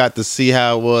it, got to see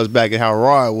how it was back and how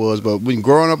raw it was. But when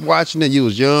growing up watching it, you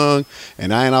was young,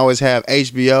 and I didn't always have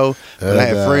HBO, but I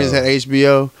had friends that had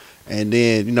HBO. And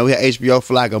then, we had HBO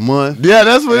for like a month. Yeah,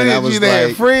 that's what it is. You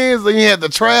had friends, and you had the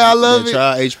trial of it.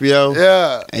 Trial HBO.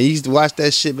 Yeah. And you used to watch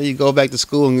that shit, man. You go back to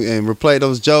school and replay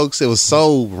those jokes. It was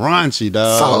so raunchy,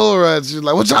 dog. So raunchy.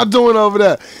 Like, what y'all doing over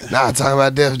there? Nah, talking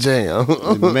about Def Jam.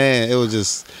 Man, it was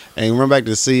just... And remember back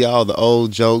to see all the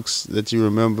old jokes that you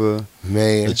remember.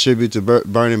 Man. The tribute to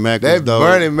Bernie Mac was dope. That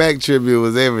Bernie Mac tribute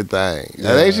was everything. Yeah.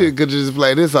 Now, they could just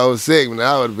play this whole segment.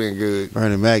 That would have been good.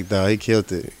 Bernie Mac, dog, he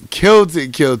killed it. Killed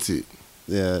it.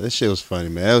 Yeah, that shit was funny,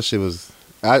 man. That shit was...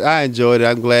 I enjoyed it.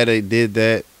 I'm glad they did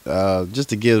that. Just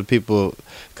to give people...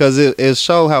 Because it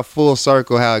showed how full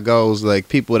circle how it goes. Like,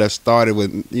 people that started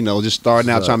with, just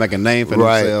starting out trying to make a name for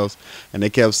themselves. And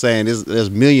they kept saying, there's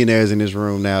millionaires in this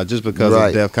room now just because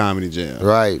of Def Comedy Jam.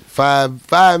 Right.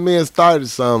 Five men started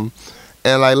something.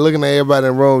 And, like, looking at everybody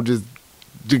in the room just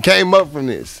came up from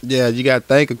this. Yeah, you got to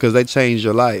thank them because they changed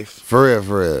your life. For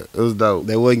real. It was dope.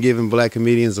 They wasn't giving black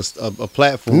comedians a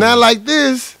platform. Not like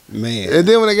this. Man. And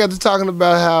then when they got to talking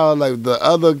about how, like, the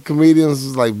other comedians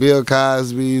was like Bill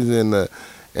Cosby's and the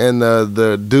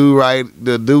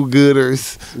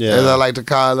do-gooders, as I like to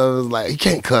call them, was like, you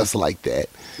can't cuss like that.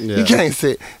 Yeah. You can't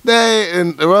say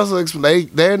and Russell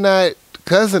explained they're not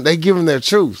cussing, they giving their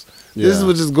truth. Yeah. This is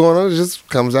what's just going on. It just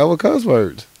comes out with cuss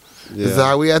words. Yeah. This is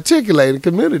how we articulate in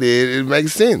community. It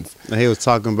makes sense. And he was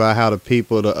talking about how the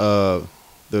people, the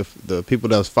people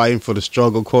that was fighting for the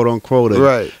struggle, quote unquote,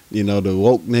 right? The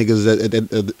woke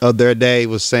niggas of their day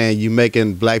was saying you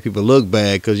making black people look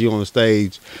bad because you on the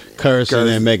stage cursing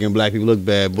and making black people look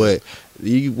bad. But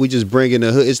we just bringing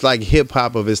the hood. It's like hip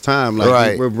hop of his time.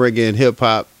 Like we're bringing hip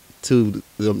hop to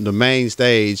the main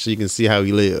stage so you can see how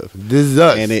we live. This is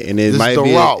us. And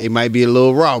it might be a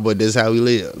little raw, but this is how we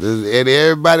live. And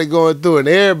everybody going through it, and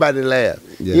everybody laugh.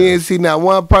 Yeah. You didn't see not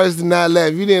one person not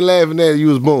laugh. If you didn't laugh in that, you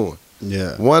was born.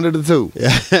 Yeah. One of the two.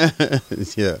 Yeah.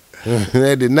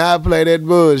 They did not play that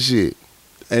bullshit.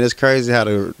 And it's crazy how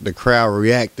the crowd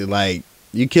reacted. Like,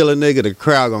 you kill a nigga, the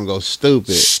crowd gonna go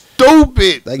stupid.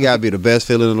 That gotta be the best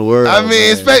feeling in the world. I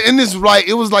mean, and this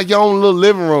it was like your own little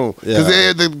living room. Because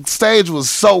the stage was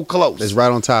so close. It's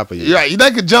right on top of you. Right.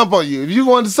 They could jump on you. If you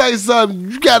wanted to say something,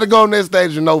 you gotta go on that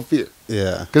stage with no fear.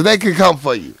 Yeah. Because they could come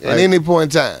for you at any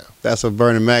point in time. That's what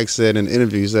Bernie Mac said in the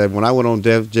interview. He said, when I went on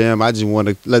Def Jam, I just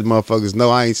wanted to let motherfuckers know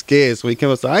I ain't scared. So he came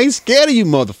up and said, I ain't scared of you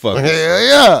motherfuckers. Hell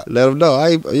yeah. Let them know.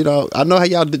 I know how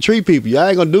y'all treat people. Y'all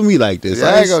ain't gonna do me like this.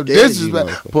 I ain't gonna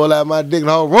disrespect. Pull out my dick and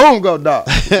the whole room go dark.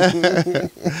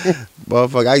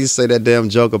 Motherfucker, I used to say that damn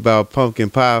joke about pumpkin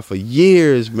pie for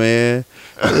years, man.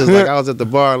 It was like I was at the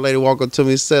bar, a lady walked up to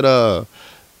me and said,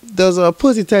 does a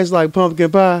pussy taste like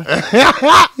pumpkin pie?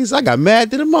 He said, I got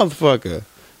mad to the motherfucker.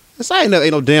 I said,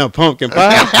 ain't no damn pumpkin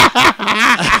pie.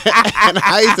 And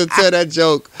I used to tell that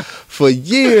joke for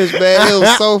years, man. It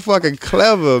was so fucking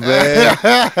clever, man.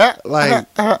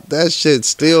 Like, that shit's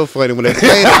still funny. When they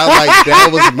played it, I was like, that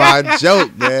was my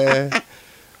joke, man.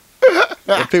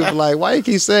 And people like, why you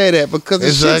keep saying that? Because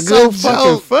it's shit's so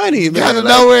fucking funny, man. You gotta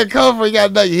know where it comes from. You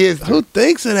gotta know your history. Who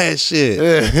thinks of that shit?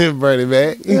 Bernie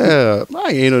Mac. Yeah,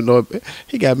 I ain't no.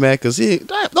 He got mad because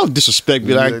don't disrespect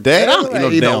me like that. I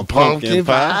don't eat no damn pumpkin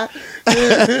pie.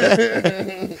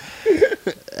 Can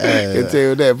tell you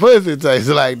what that pussy tastes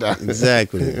like, though.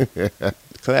 Exactly.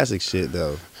 Classic shit,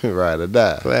 though. Right or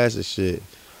die. Classic shit.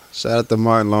 Shout out to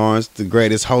Martin Lawrence, the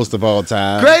greatest host of all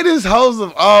time. Greatest host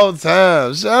of all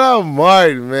time. Shout out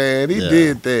Martin, man. He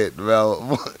did that,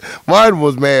 bro. Martin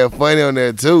was mad funny on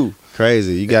there, too.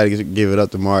 Crazy. You got to give it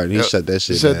up to Martin. He shut that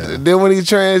shit down. Then when he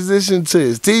transitioned to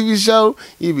his TV show,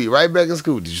 he'd be right back in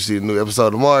school. Did you see the new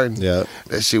episode of Martin? Yeah.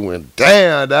 That shit went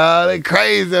down, dog. They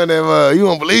crazy on that. You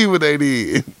won't believe what they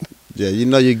did. Yeah, you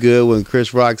know you're good when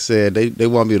Chris Rock said they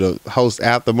want me to host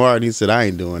after Martin. He said, I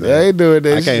ain't doing that. I ain't doing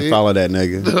that shit. I can't follow that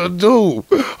nigga. Dude,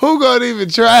 who gonna even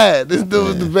try it? This dude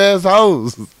was the best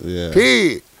host. Yeah.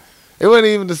 Period. It wasn't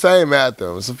even the same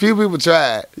after him. So few people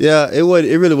tried. Yeah, it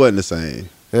really wasn't the same.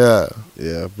 Yeah.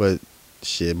 Yeah, but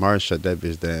shit, Martin shut that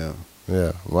bitch down.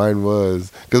 Yeah, Martin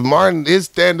was. Because Martin, his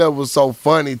stand-up was so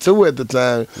funny, too, at the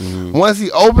time. Mm-hmm. Once he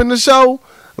opened the show,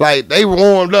 like, they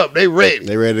warmed up. They ready.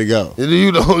 They ready to go.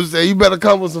 You know what I'm saying? You better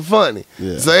come with some funny.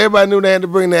 Yeah. So everybody knew they had to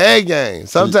bring the A game.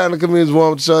 Sometimes the comedians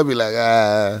warm up the show and be like,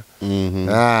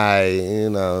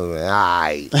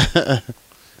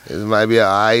 This might be an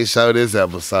alright show this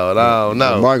episode. I don't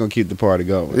know. Martin gonna keep the party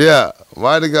going. Yeah.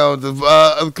 Martin go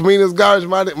the comedian's garbage.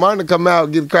 Martin come out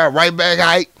and get the crowd right back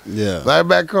hype. Yeah. Right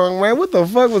back crying, man. What the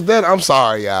fuck was that? I'm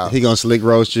sorry, y'all. He gonna slick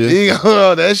roast you.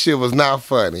 That shit was not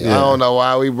funny. Yeah. I don't know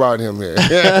why we brought him here.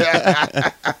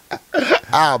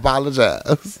 I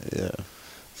apologize. Yeah.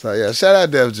 So yeah, shout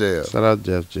out Def Jam. Shout out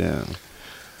Def Jam.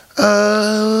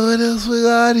 What else we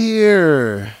got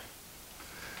here?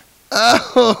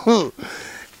 Oh,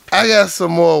 I got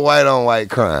some more white on white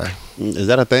crime. Is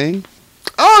that a thing?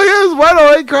 Oh yes, white on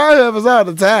white crime happens all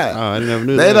the time. Oh, I never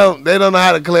knew that. They don't know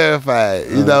how to clarify it,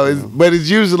 you know. But it's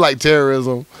usually like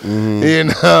terrorism. Mm-hmm. You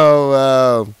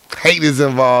know, hate is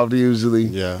involved usually.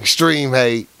 Yeah, extreme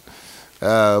hate.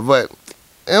 But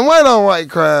in white on white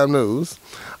crime news,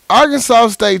 Arkansas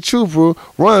State trooper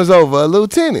runs over a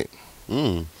lieutenant.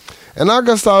 An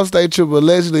Arkansas State trooper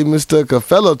allegedly mistook a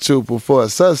fellow trooper for a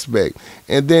suspect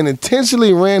and then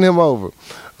intentionally ran him over,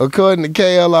 according to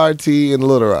KLRT in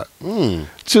Little Rock.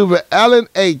 Trooper Alan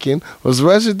Aiken was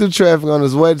rushing through traffic on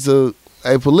his way to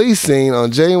a police scene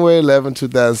on January 11,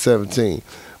 2017,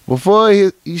 before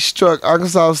he struck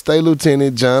Arkansas State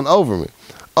Lieutenant John Overman.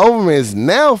 Overman is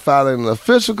now filing an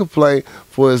official complaint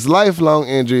for his lifelong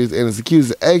injuries and is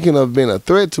accused of Aiken of being a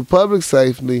threat to public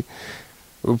safety,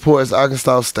 reports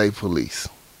Arkansas State Police.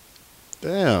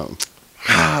 Damn.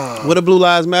 Where the Blue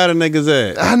Lives Matter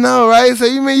niggas at? I know, right? So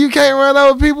you mean you can't run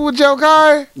over people with your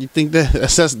car? You think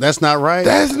that's not right?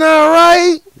 That's not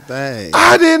right? Dang.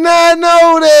 I did not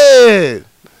know that.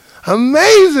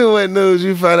 Amazing what news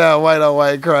you found out white on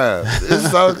white crime. It's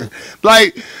so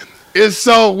it's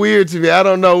so weird to me. I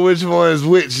don't know which one is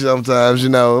which sometimes, you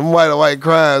know. White on white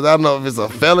crimes. I don't know if it's a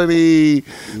felony.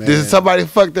 Man. Did somebody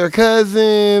fuck their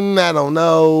cousin? I don't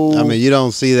know. I mean, you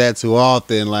don't see that too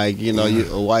often. Like, you know,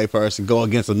 a white person go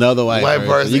against another white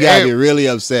person. You gotta get really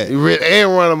upset. And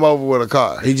run him over with a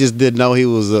car. He just didn't know he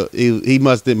was he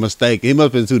must have been mistaken. He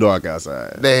must have been too dark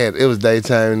outside. It was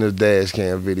daytime in the dash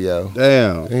cam video.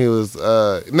 Damn. He was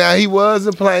now he was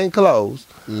in plain clothes.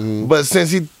 Mm-hmm. But since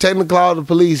he technically called the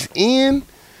police in,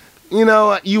 you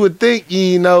know, you would think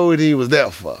he know what he was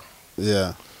there for.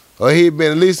 Yeah. Or he'd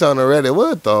been at least on the Reddit.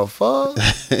 What the fuck?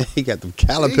 He got them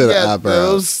caterpillar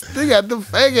eyebrows. They got them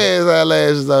fake ass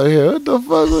eyelashes out here. What the fuck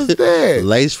was that?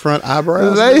 Lace front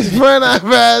eyebrows? Lace front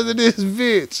eyebrows in this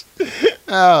bitch.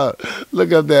 Oh,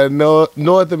 look up that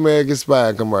North American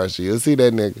Spy commercial. You'll see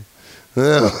that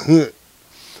nigga.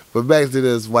 But back to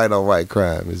this white on white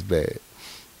crime. It's bad.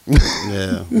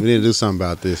 Yeah, we need to do something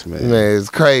about this, man. Man,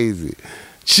 it's crazy.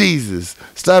 Jesus,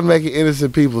 stop making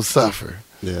innocent people suffer.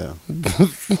 Yeah.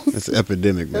 It's an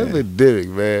epidemic, man. Epidemic,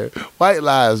 man. White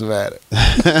lives matter.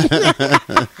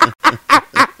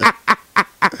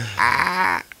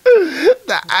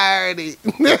 The irony.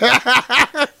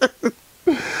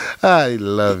 I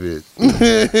love it.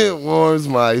 It warms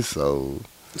my soul.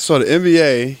 So the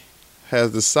NBA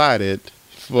has decided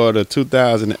for the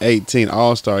 2018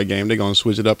 All-Star game, they're going to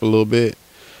switch it up a little bit.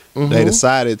 They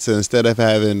decided to, instead of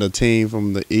having the team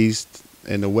from the East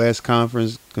and the West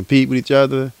Conference compete with each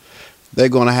other, they're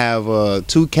going to have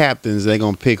 2 captains. They're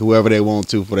going to pick whoever they want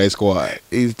to for their squad.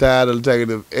 He's tired of taking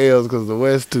the L's because the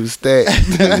West too stacked.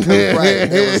 Right.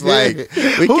 It was like,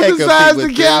 we who can't decides compete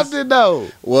with the captain, though?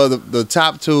 Well, the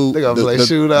top 2, They gonna play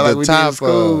shootout like we did in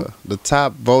school. The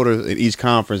top voter in each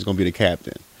conference is going to be the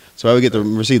captain. So whoever get to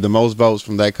receive the most votes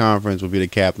from that conference will be the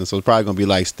captain. So it's probably going to be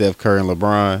like Steph Curry and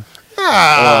LeBron.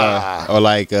 Or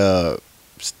like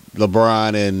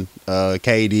LeBron and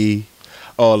KD,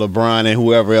 or LeBron and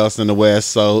whoever else in the West.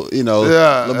 So, LeBron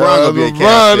gonna be the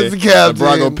captain. Is the captain.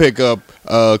 LeBron gonna pick up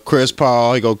Chris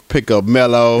Paul. He gonna pick up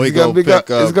Melo. He gonna pick up.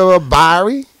 It's gonna be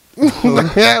Barry.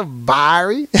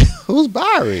 Barry. Who's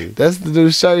Barry? That's the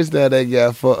new shirts that they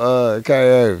got for Kyrie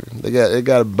Irving. They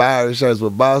got Barry shirts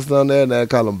with Boston on there, and they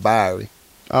call them Barry.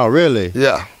 Oh, really?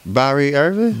 Yeah, Barry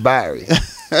Irving. Barry.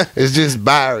 It's just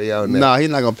Barry on there. No, he's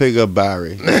not gonna pick up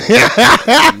Barry.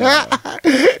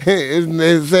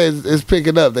 It says it's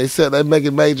picking up. They said they're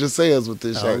making major sales with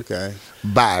this shirt. Okay.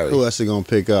 Barry. Who else he gonna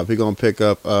pick up? He gonna pick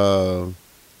up. Let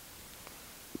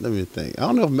me think. I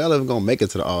don't know if Melo even gonna make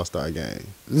it to the All-Star game.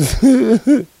 I don't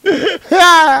think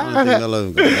Melo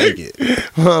even gonna make it.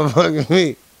 Motherfucker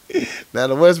me. Now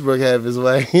the Westbrook have his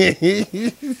way.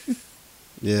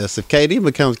 Yes, if KD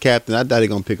becomes captain, I doubt he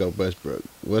gonna pick up Westbrook.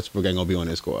 Westbrook ain't gonna be on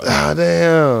that squad. Oh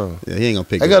damn! Yeah, he ain't gonna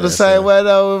pick. I got the same way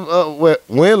though. When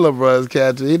LeBron's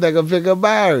captain, he not gonna pick up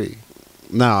Barry.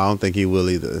 No, I don't think he will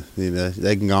either.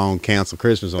 They can go on and cancel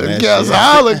Christmas on that. Cancel shit.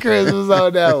 all the Christmas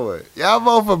on that one. Y'all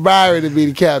vote for Barry to be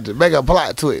the captain. Make a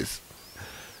plot twist.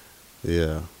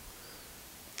 Yeah,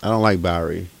 I don't like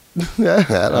Barry.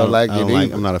 I don't like it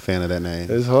either. I'm not a fan of that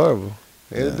name. It's horrible.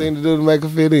 Anything to do to make a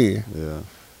fit in. Yeah.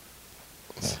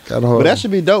 Kind of horrible. But that should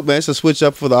be dope, man. It's a switch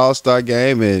up for the All-Star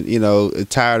game, and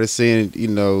tired of seeing,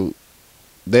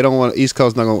 they don't want East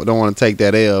Coast don't want to take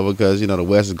that L because the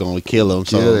West is going to kill them.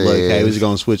 So hey, we're just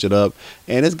going to switch it up,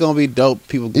 and it's going to be dope.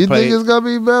 People can you play. think it's going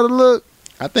to be better look?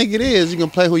 I think it is. You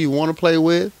can play who you want to play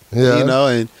with. Yeah.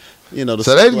 And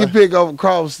so they can pick up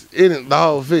across the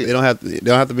whole field. They don't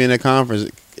have to be in that conference.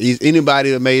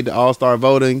 Anybody that made the All-Star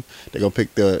voting, they're gonna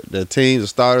pick the teams, the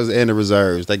starters, and the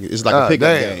reserves. It's like a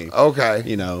pickup game. Okay.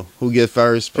 Who get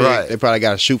first pick. Right. They probably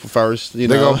got to shoot for first. They're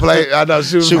gonna play. I know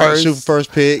shoot first. Shoot for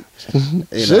first pick.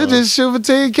 Should just shoot for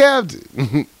team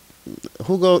captain.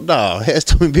 Who go? No, has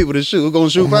too many people to shoot. Who gonna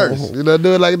shoot first? Do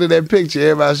it like in that picture.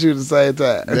 Everybody shoot at the same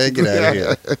time. Man, get out of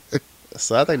here.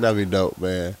 So I think that'd be dope,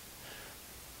 man.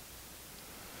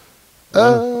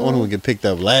 One who get picked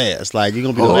up last. Like, you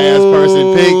gonna be the last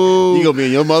person picked. You gonna be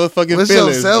in your motherfucking what's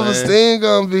feelings. What's your self-esteem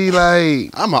gonna be like?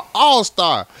 I'm an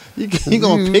all-star. You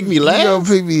gonna pick me last? You gonna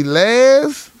pick me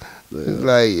last? Yeah.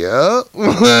 Like, yup.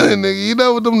 Nigga, you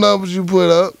know what them numbers you put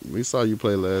up. We saw you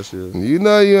play last year. You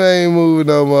know you ain't moving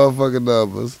no motherfucking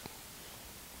numbers.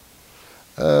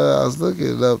 I was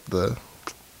looking up the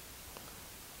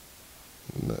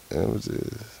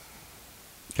images.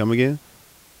 Come again?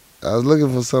 I was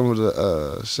looking for some of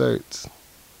the shirts.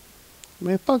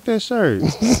 Man, fuck that shirt.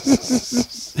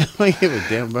 I ain't give a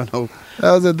damn about no.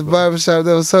 I was at the barbershop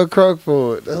that was so crunk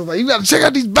for it. I was like, you gotta check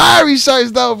out these Barry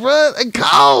shirts though, bro. They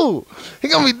cold. He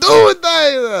gonna be doing things.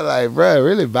 I'm like, bro,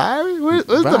 really Barry? Where's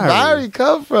the Barry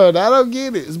come from? I don't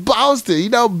get it. It's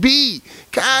Boston. B.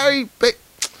 Kyrie.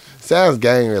 Sounds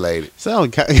gang related. It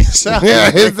sounds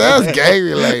gang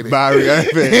related. Barry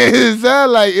It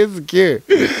sounds like insecure.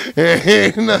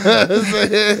 You know what I'm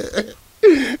saying?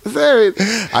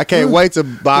 I can't wait to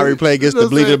Barry play against the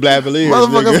Bleeding Blackabillies.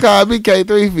 Motherfuckers called me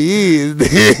K3 for years.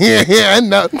 I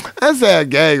know. That sounds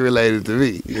gang related to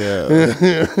me.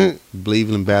 Yeah.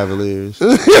 Bleeding Blackabillies.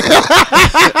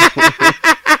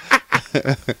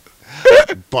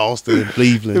 Boston,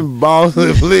 Cleveland.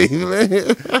 Boston,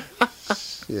 Cleveland.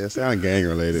 Yeah, sound gang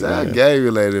related. Sound gang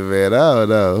related, man. I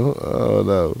don't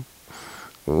know.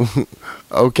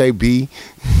 Okay, B.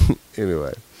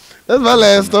 Anyway, that's my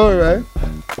last story, right?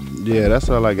 Yeah, that's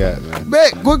all I got, man.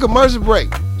 Back, quick commercial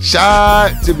break.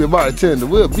 Shot to be bartender.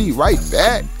 We'll be right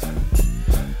back.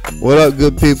 What up,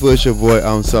 good people? It's your boy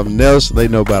Something Else. They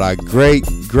know about our great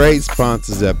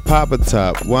sponsors at Papa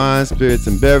Top Wine, Spirits,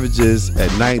 and Beverages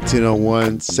at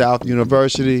 1901 South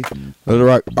University, Little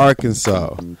Rock,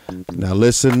 Arkansas. Now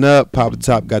listen up, Papa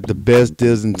Top got the best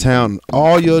deals in town on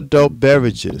all your dope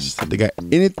beverages. They got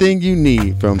anything you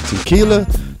need, from tequila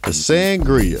to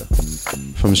sangria,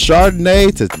 from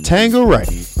Chardonnay to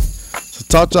Tanqueray.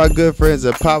 Talk to our good friends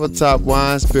at Papa Top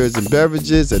Wine, Spirits, and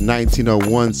Beverages at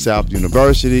 1901 South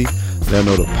University. Let them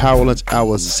know the Power Lunch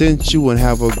Hour sent you, and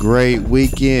have a great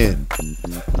weekend.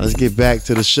 Let's get back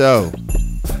to the show.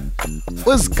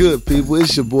 What's good, people?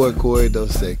 It's your boy Corey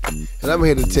Dosecki, and I'm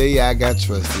here to tell you I got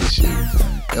trust issues.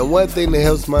 And one thing that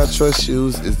helps my trust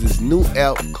issues is this new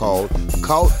app called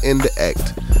Caught in the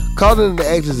Act. Caught in the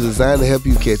Act is designed to help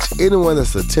you catch anyone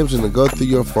that's attempting to go through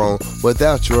your phone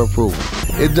without your approval.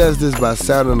 It does this by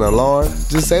sounding an alarm,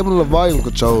 disabling the volume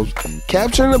controls,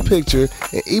 capturing a picture,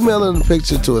 and emailing the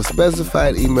picture to a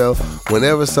specified email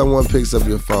whenever someone picks up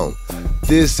your phone.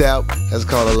 This app has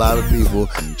caught a lot of people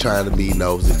trying to be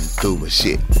nosy through my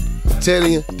shit. I'm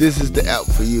telling you, this is the app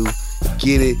for you.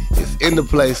 Get it. It's in the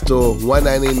Play Store,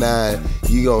 $1.99.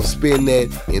 You gonna spend that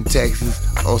in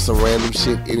Texas on some random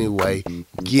shit anyway.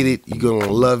 Get it. You're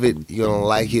gonna love it. You're gonna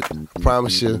like it. I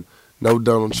promise you. No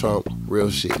Donald Trump. Real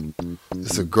shit.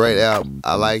 It's a great app.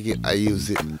 I like it. I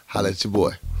use it. Holla at your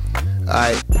boy.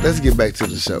 Alright, let's get back to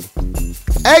the show.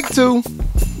 Act 2.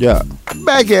 Yeah.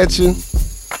 Back at you.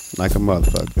 Like a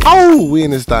motherfucker. Oh, we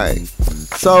in this thing.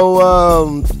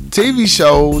 So, TV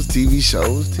shows.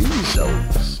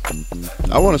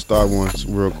 I want to start one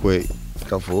real quick.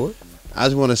 Go for it. I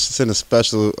just want to send a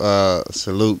special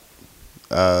salute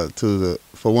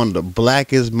for one of the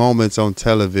blackest moments on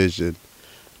television.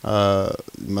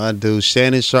 My dude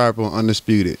Shannon Sharpe on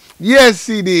Undisputed. Yes,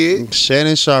 he did.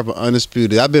 Shannon Sharpe on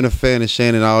Undisputed. I've been a fan of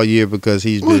Shannon all year because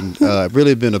he's been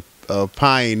really been a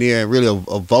pioneer and really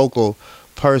a vocal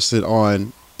person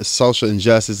on social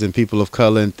injustice and people of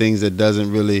color and things that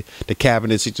doesn't really, the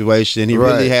cabinet situation. He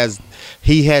really has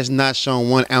not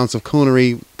shown 1 ounce of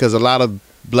coonery, because a lot of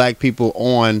black people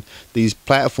on these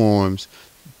platforms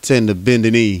tend to bend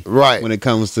the knee when it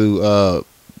comes to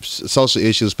social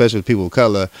issues, especially with people of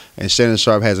color, and Shannon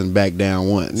Sharpe hasn't backed down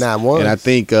once. Not once. And I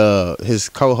think his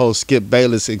co-host Skip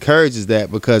Bayless encourages that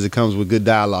because it comes with good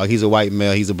dialogue. He's a white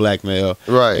male, he's a black male.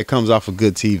 Right. It comes off of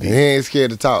good TV. And he ain't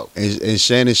scared to talk. And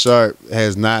Shannon Sharpe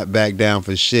has not backed down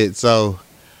for shit. So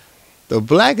the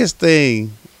blackest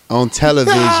thing on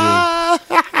television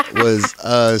was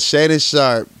Shannon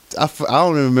Sharpe. I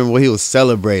don't even remember what he was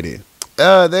celebrating.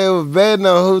 They were betting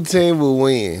on who team would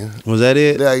win. Was that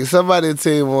it? Like somebody's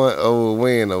team would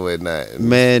win or whatnot.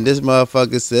 Man, this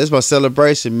motherfucker said, it's my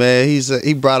celebration, man.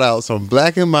 He brought out some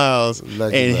Black and Miles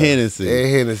and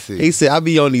Hennessy. He said, I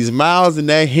be on these Miles and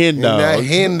that hen dog. That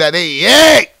hen that they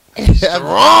yak.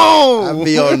 Strong.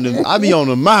 I be on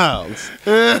the Miles.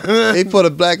 He put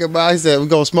a Black and Miles. He said, we're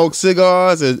gonna smoke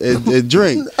cigars and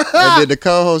drink. And then the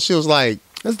co-host, she was like,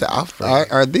 that's the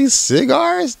off-brand. Are these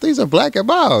cigars? These are Black and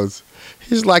Miles.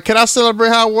 He's like, can I celebrate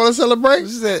how I want to celebrate?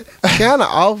 She said, kind of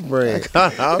off-brand.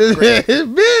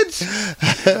 Bitch.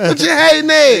 What you hating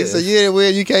at? He said, yeah,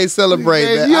 well, you can't celebrate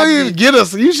that. You don't even get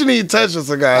us. You shouldn't even touch a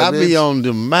cigar, I be on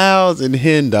the Miles and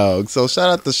Hen Dog. So shout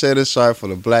out to Shannon Sharpe for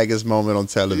the blackest moment on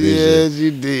television. Yes,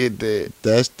 you did that.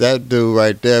 That's that dude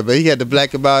right there. But he had the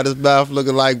black and mild in his mouth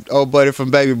looking like old buddy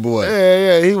from Baby Boy.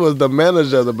 Yeah. He was the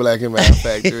manager of the Black and Mild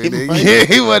factory.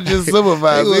 He wasn't just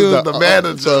supervisor. He was the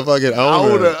manager. Fucking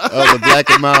owner of the Black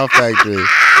and Mild factory.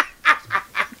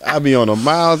 I be on the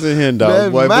Miles and Hen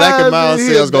Dog. Boy, Black and Mild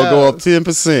sales gonna go up 10%.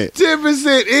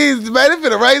 10% easy, man. They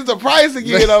finna raise the price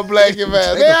again on Black and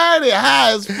Mild. They already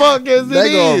high as fuck as it is.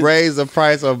 They gonna raise the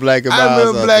price on Black and Mild. I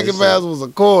remember Black and Mild was a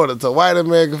quarter till white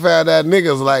America found out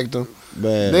niggas liked them.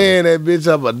 Man. Then that bitch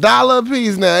up $1 a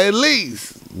piece now at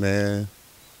least. Man,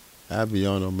 I be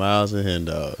on the Miles and Hen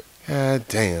Dog. God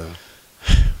damn.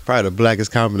 Probably the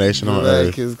blackest combination on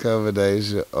earth. Blackest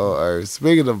combination on earth.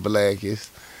 Speaking of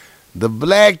blackest, the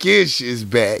Blackish is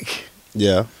back.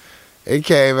 Yeah. It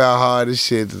came out hard as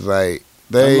shit. Like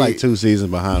I'm like 2 seasons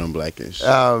behind on Blackish.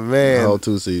 Oh man. The whole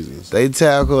 2 seasons. They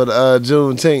tackled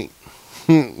Juneteenth.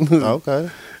 Okay.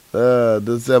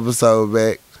 This episode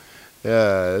back.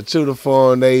 True to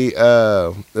form, it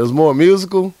was more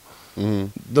musical.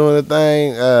 Doing the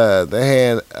thing. They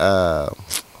had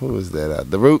who was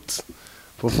that? The Roots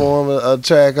perform a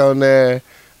track on there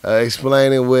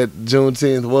explaining what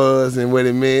Juneteenth was and what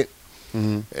it meant.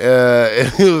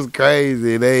 It was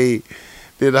crazy. They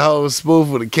did the whole spoof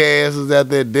with the cast was out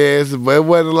there dancing, but it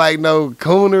wasn't like no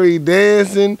coonery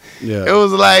dancing. Yeah. It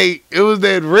was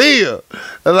that real.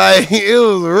 Like, it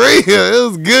was real. It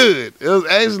was good. It was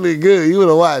actually good. You would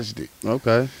have watched it.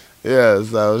 Okay. Yeah,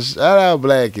 so shout out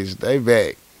Blackish. They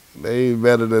back. They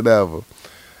better than ever.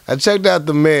 I checked out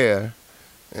The Mayor.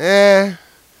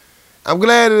 I'm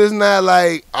glad that it's not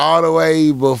like all the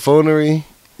way buffoonery.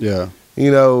 Yeah. You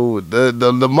know,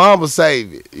 the mama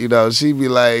save it. You know, she be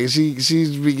like, she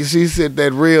said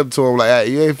that real to him, like,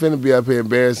 hey, you ain't finna be up here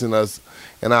embarrassing us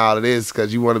and all of this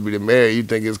because you want to be the mayor. You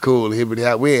think it's cool. We ain't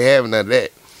having none of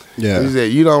that. Yeah. He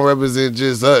said, you don't represent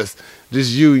just us,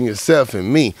 just you and yourself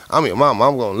and me. I'm your mama.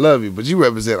 I'm going to love you, but you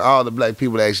represent all the black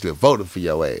people that actually voted for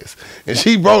your ass. And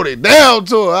she broke it down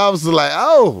to her. I was like,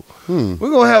 oh, we're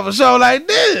going to have a show like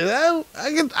this.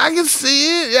 I can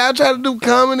see it. Y'all try to do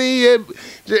comedy.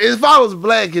 If I was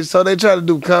Blackish, so they try to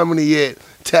do comedy yet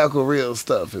tackle real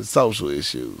stuff and social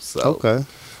issues. So Okay.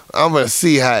 I'm going to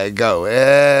see how it go.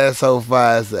 So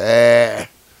far, it's I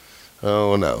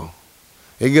don't know.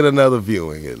 It get another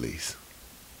viewing at least.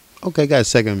 Okay, got a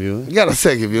second viewing. You got a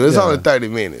second view. It's Yeah. only 30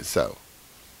 minutes, so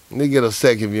you get a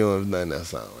second viewing if nothing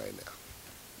else on right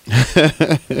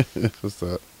now. What's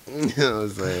up? You know what I'm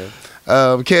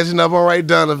saying? Catching up on Ray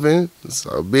Donovan.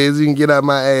 So busy and get out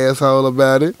my asshole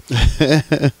about it.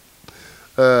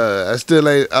 I still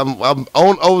ain't. I'm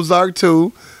on Ozark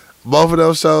too. Both of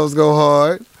those shows go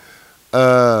hard.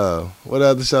 What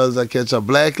other shows I catch up?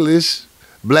 Blacklist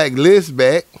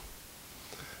back.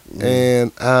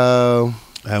 And I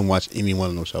haven't watched any one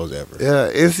of those shows ever.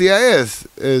 yeah, NCIS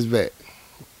is back.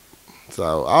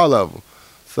 So all of them.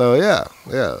 So yeah,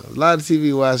 a lot of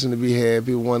TV watching to be had.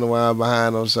 People wonder why I'm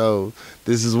behind on shows.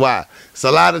 This is why. It's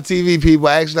a lot of TV people.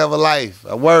 I actually have a life.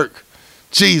 I work.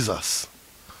 Jesus.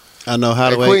 I know How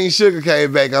to And Queen Sugar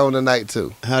came back on tonight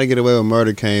too. How to Get Away with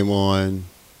Murder came on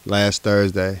last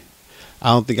Thursday. I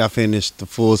don't think I finished the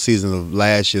full season of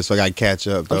last year, so I got to catch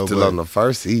up though. I'm still on the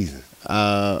first season.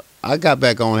 I got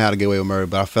back on How to Get Away with Murder,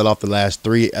 but I fell off the last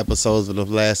 3 episodes of the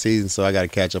last season, so I got to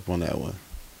catch up on that one.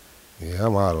 Yeah,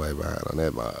 I'm all the way behind on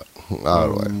that mob.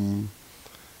 All the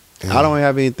way. I don't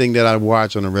have anything that I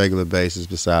watch on a regular basis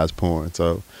besides porn.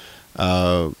 So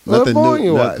nothing porn new.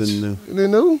 you Nothing watch? new.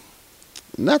 Anything new?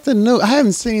 Nothing new. I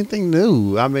haven't seen anything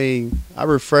new. I mean, I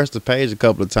refreshed the page a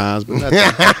couple of times, but nothing.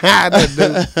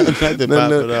 Nothing popping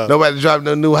up. Nobody dropped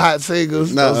no new hot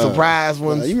singles. No surprise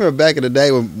ones. You remember back in the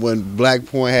day when Black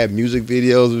Porn had music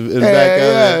videos in the back of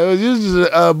Yeah, it? it was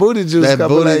usually Booty Juice. That Booty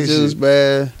compilation. Juice,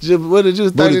 man. Booty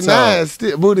Juice Booty 39 Talk.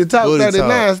 still Booty Talk Booty 39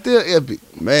 Talk. still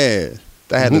epic. Man,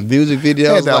 they had the music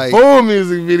videos. Had the like, full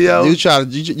music video.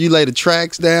 you lay the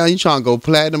tracks down. You trying to go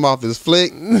platinum off this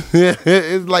flick.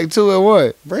 It's like 2 in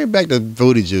 1. Bring back the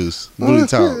Booty Juice, Booty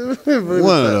Talk. One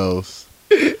of those.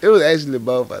 It was actually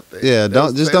both, I think. Yeah, It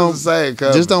was the same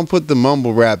cover. just don't put the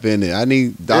mumble rap in it. I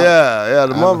need. Yeah,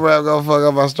 the mumble rap gonna fuck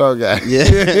up my stroke guy. Yeah,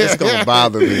 it's gonna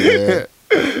bother me, man.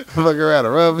 Fuck around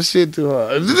and rub my shit too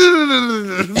hard.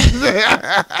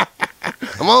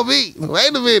 I'm on beat. Wait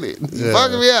a minute. Yeah.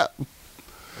 Fucking me up.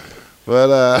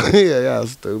 But yeah, y'all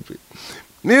stupid.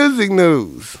 Music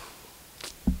news.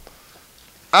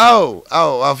 Oh,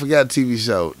 I forgot TV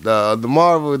show. The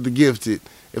Marvel with the Gifted.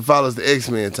 It follows the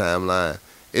X-Men timeline.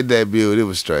 It debuted. It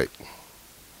was straight.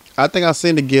 I think I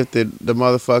seen the gift that the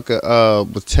motherfucker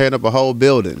was tearing up a whole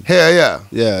building. Hell yeah.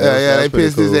 Yeah, They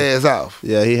pissed his ass off.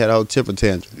 Yeah, he had a whole temper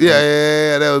tantrum.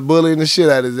 Yeah. They was bullying the shit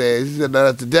out of his ass. He said,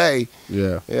 not today.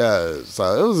 Yeah. Yeah,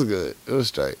 so it was good. It was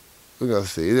straight. We're going to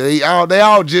see. They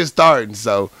all just starting,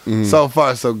 so so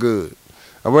far so good.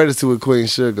 I'm ready to see what Queen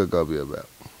Sugar going to be about.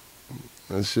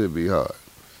 It should be hard.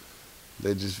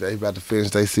 They about to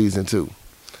finish their season 2.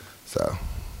 So,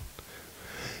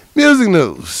 music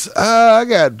news. I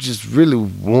got just really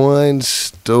one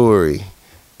story.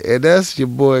 And that's your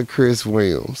boy Chris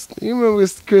Williams. You remember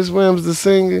Chris Williams, the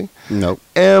singer? Nope.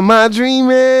 Am I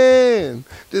dreaming?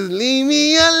 Just leave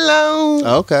me alone.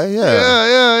 Okay, yeah.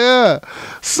 Yeah.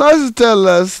 Sources tell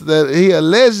us that he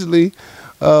allegedly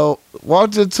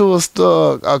walked into a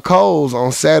store, Kohl's,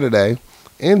 on Saturday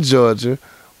in Georgia,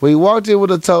 where he walked in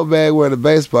with a tote bag wearing a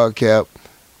baseball cap,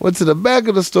 went to the back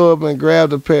of the store and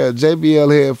grabbed a pair of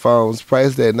JBL headphones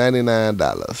priced at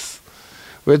 $99.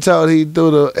 We're told he threw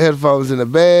the headphones in the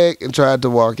bag and tried to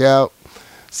walk out.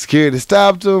 Security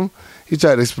stopped him. He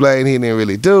tried to explain he didn't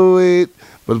really do it,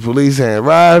 but the police hadn't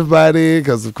arrived by then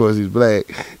because, of course, he's black.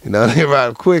 They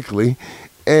arrived quickly,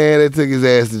 and they took his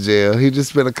ass to jail. He just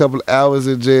spent a couple of hours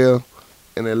in jail,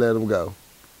 and they let him go.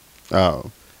 Oh.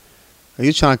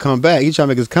 He's trying to come back. He's trying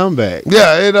to make his comeback.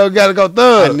 Yeah, you know, gotta go I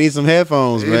thug. need some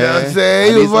headphones, man. You know what I'm saying? I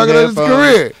He was need some working on his headphones.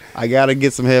 career. I gotta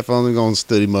get some headphones and go and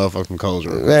study motherfucking culture.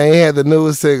 Man, he had the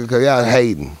newest single because y'all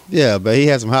hating. Yeah, but he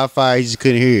had some hot fire. He just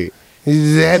couldn't hear it. He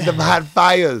just had them hot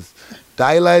fires.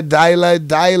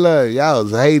 Dialer. Y'all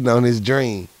was hating on his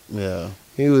dream. Yeah.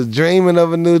 He was dreaming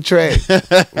of a new track. Shit.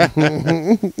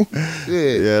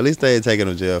 Yeah, at least they ain't taking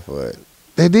him to jail for it.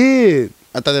 They did.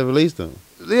 I thought they released him.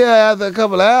 Yeah, after a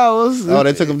couple of hours. Oh,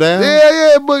 they took him down?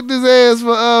 Yeah, booked his ass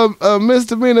for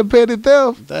misdemeanor petty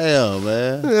theft. Damn,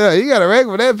 man. Yeah, you got a rank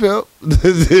for that pimp.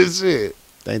 Shit.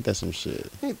 Ain't that some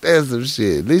shit? Ain't that some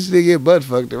shit? At least you didn't get butt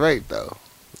fucked right though.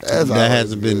 That's that always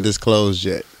hasn't been good. disclosed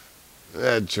yet.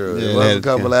 That's true. Yeah, It was a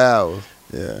couple of hours.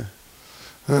 Yeah.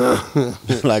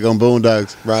 Like on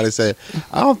Boondocks, Riley said,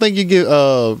 I don't think you get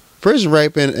prison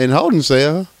rape in holding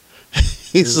cell.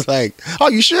 He's like, oh,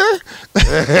 you sure?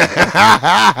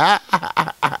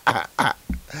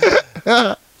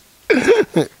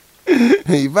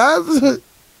 He buys.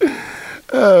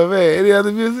 Oh man, any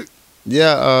other music?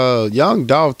 Yeah, Young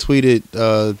Dolph tweeted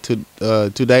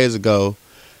 2 days ago.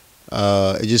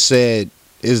 It just said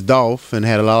it's Dolph and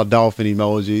had a lot of dolphin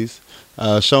emojis,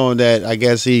 showing that I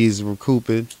guess he's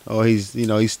recouping or he's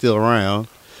still around.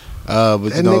 But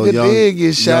That nigga did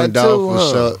get shot Young Dolph too,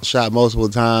 was shot multiple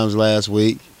times last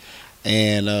week,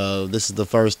 and this is the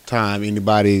first time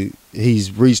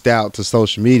he's reached out to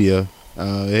social media.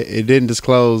 It didn't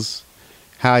disclose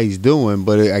how he's doing,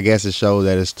 but I guess it showed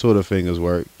that his Twitter fingers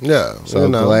work. Yeah, So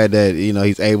I'm glad that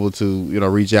he's able to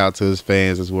reach out to his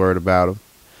fans that's worried about him.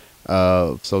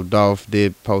 So Dolph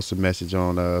did post a message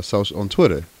on on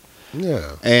Twitter.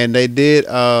 Yeah, And they did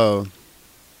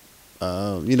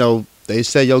they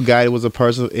said Yo Gotti was a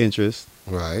person of interest,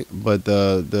 right. but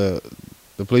the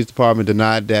police department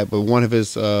denied that. But one of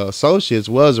his associates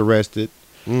was arrested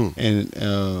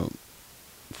and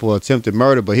for attempted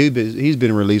murder, but he's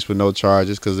been released with no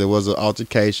charges because there was an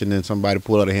altercation and somebody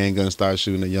pulled out a handgun and started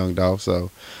shooting at Young Dolph.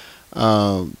 So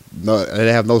no,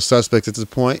 they have no suspects at this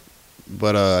point.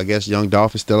 But I guess Young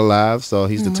Dolph is still alive, so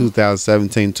he's the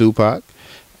 2017 Tupac.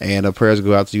 And prayers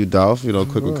go out to you, Dolph.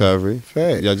 Quick recovery.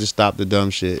 Fact. Y'all just stop the dumb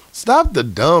shit. Stop the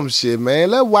dumb shit, man.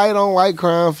 Let white on white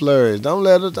crime flourish.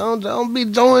 Don't be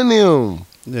joining them.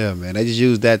 Yeah, man. They just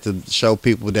use that to show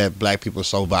people that black people are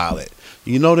so violent.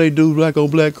 They do black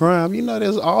on black crime.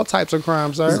 There's all types of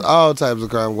crime, sir. There's all types of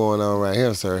crime going on right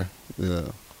here, sir. Yeah.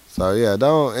 So yeah,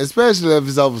 don't, especially if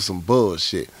it's over some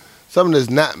bullshit. Something that's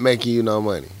not making you no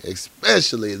money.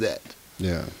 Especially that.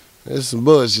 Yeah. It's some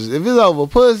bullshit. If it's over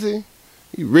pussy,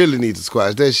 you really need to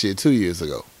squash that shit 2 years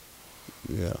ago.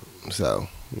 Yeah. So,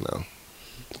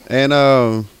 And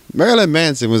Marilyn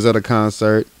Manson was at a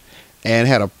concert and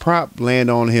had a prop land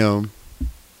on him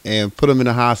and put him in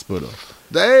the hospital.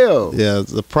 Damn. Yeah,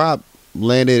 the prop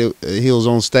landed. He was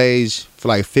on stage for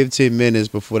like 15 minutes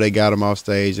before they got him off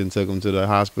stage and took him to the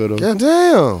hospital. God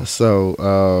damn. So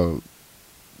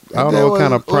I don't know what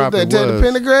kind of prop was it that was.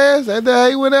 Teddy Pendergrass? That how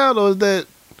he went out, or was that?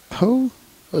 Who?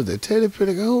 Was that Teddy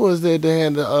Pendergrass? Who was that that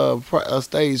had a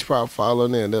stage prop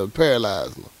following in that was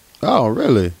paralyzing him? Oh,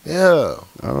 really? Yeah.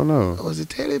 I don't know. Was it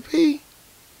Teddy P?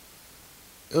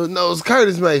 It was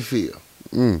Curtis Mayfield.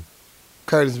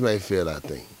 Curtis Mayfield, I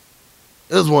think.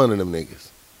 It was one of them niggas.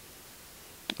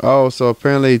 Oh, so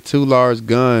apparently 2 large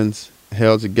guns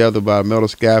held together by a metal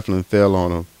scaffolding fell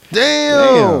on him.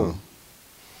 Damn.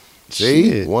 See,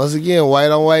 Shit. once again,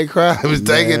 white on white crime is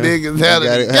taking Man, niggas out of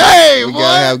the we game,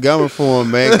 gotta have gun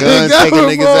reform, man. Guns Gun taking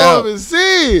niggas reform out. is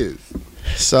serious.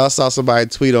 So I saw somebody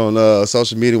tweet on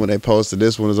social media when they posted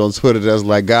this one. Is on Twitter. That's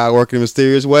like God working in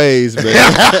mysterious ways, man.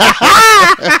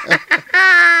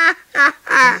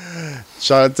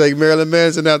 Trying to take Marilyn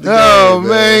Manson out the game. Oh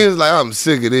man, it's like I'm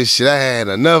sick of this shit. I had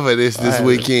enough of this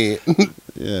weekend.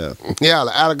 Yeah, Y'all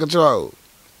are out of control.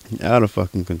 out of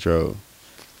fucking control.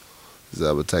 So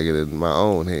I would take it in my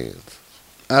own hands.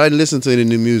 I didn't listen to any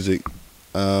new music.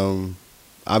 I've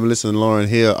been listening to Lauryn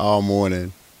Hill all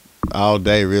morning, all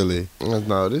day really. I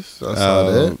noticed. I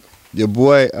saw that. Your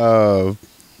boy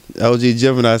OG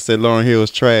Gemini said Lauryn Hill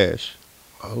was trash.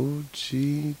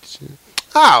 OG.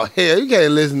 Oh hell, you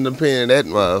can't listen to Penn that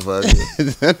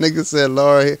motherfucker. That nigga said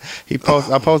Lauryn.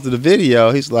 I posted a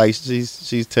video. He's like,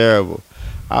 she's terrible.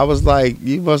 I was like,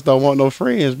 you must don't want no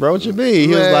friends, bro. What you mean?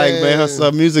 He was like, man,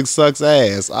 her music sucks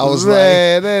ass. I was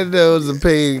man, that dude's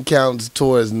opinion counts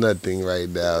towards nothing right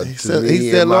now. he said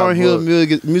Lauryn Hill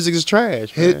music is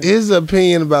trash. Man. His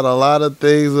opinion about a lot of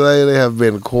things lately have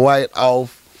been quite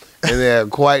off, and they're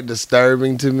quite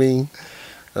disturbing to me.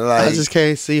 Like, I just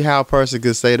can't see how a person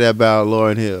could say that about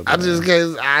Lauryn Hill. I just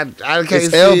can't. I can't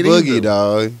it's see L it Boogie, either.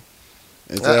 dog.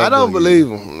 I don't believe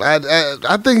him.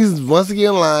 I think he's once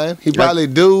again lying. He probably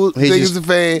think he's a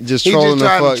fan. Just he trolling just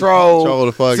trying to troll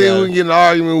the fuck see out who we can get an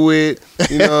argument with.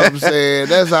 You know what I'm saying?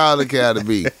 That's all it got to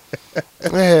be.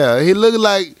 Yeah, he looked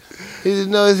like his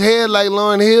head like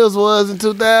Lauryn Hill's was in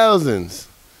 2000s.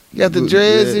 You got the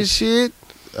dreads and shit.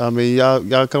 I mean,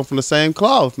 y'all come from the same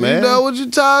cloth, man. You know what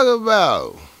you talking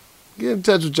about. Get in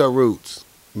touch with your roots.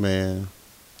 Man,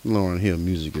 Lauryn Hill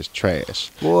music is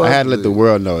trash. Boy, I had to let the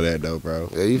world know that, though, bro.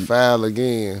 Yeah, you foul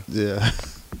again. Yeah.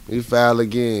 You foul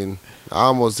again. I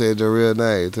almost said your real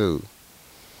name, too.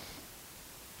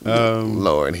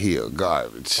 Lauryn Hill,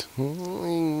 garbage. Boy.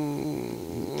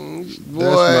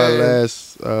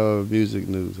 That's my last music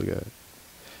news I got.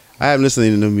 I haven't listened to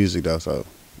any new music, though, so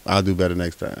I'll do better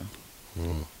next time.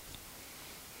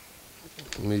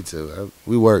 Me too.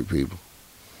 We work, people.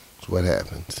 That's what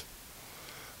happens.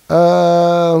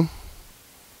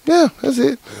 Yeah, that's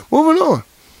it. Moving on.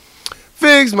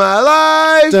 Fix my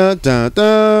life. Dun, dun,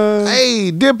 dun.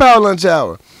 Hey, dear Power Lunch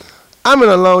Hour. I'm in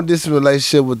a long distance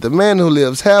relationship with the man who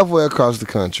lives halfway across the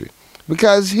country.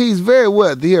 Because he's very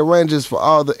wealthy, he arranges for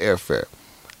all the airfare.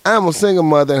 I'm a single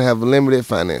mother and have limited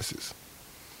finances.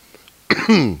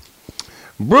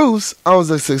 Bruce owns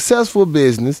a successful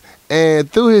business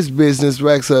and through his business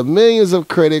racks up millions of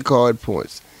credit card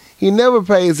points. He never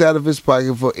pays out of his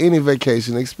pocket for any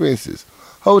vacation expenses,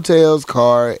 hotels,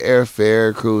 car,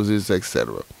 airfare, cruises,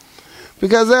 etc.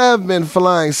 Because I have been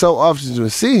flying so often to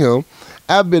see him,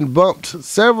 I've been bumped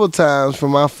several times for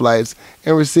my flights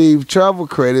and received travel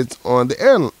credits on the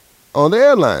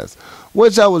airlines,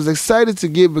 which I was excited to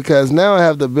get because now I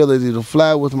have the ability to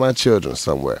fly with my children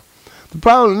somewhere. The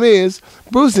problem is,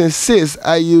 Bruce insists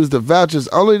I use the vouchers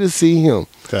only to see him,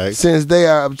 since they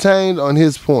are obtained on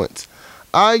his points.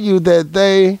 I argue that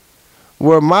they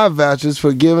were my vouchers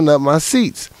for giving up my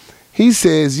seats. He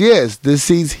says yes, the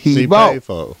seats he bought. Paid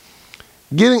for.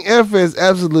 Getting airfare is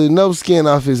absolutely no skin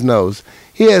off his nose.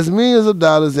 He has millions of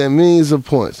dollars and millions of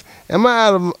points. Am I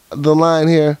out of the line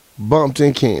here? Bumped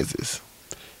in Kansas.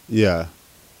 Yeah.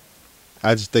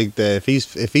 I just think that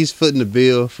if he's footing the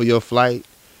bill for your flight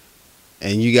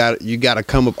and you got to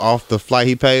come up off the flight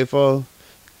he paid for,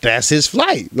 that's his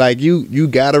flight. Like you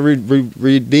got to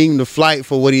redeem the flight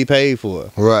for what he paid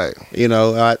for. Right. You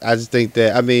know, I just think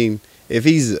that, I mean, if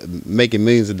he's making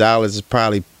millions of dollars, it's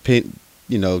probably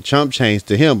chump change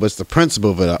to him, but it's the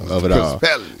principle of it all.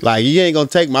 Like, you ain't gonna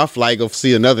take my flight, go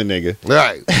see another nigga.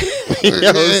 Right. You know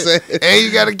what I'm saying? And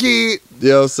you got a kid. You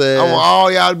know what I'm saying? I want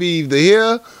all y'all to be either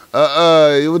here,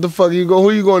 what the fuck you go?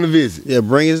 Who you going to visit? Yeah,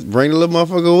 bring the little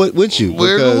motherfucker with you.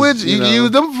 With you. You can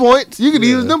use them points. You can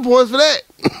use them points for that.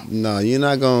 No, you're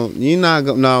not gonna.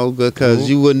 No, because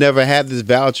you would never have this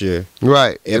voucher.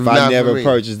 Right. If I never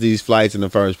purchased these flights in the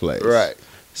first place. Right.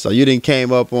 So you didn't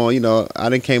came up on, I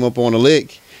didn't came up on a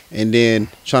lick and then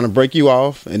trying to break you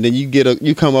off, and then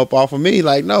you come up off of me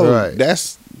like, no, right.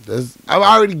 that's I'm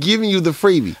already giving you the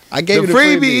freebie. I gave you the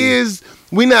freebie. freebie Is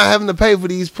we not having to pay for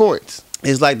these points.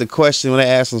 It's like the question when they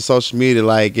ask on social media,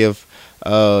 like if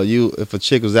a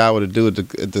chick was out with a dude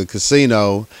at the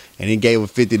casino and he gave her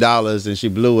 $50 and she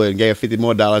blew it and gave her $50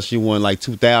 more, she won like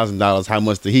 $2,000. How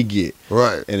much did he get?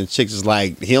 Right. And the chick's just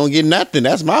like, he don't get nothing.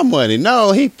 That's my money.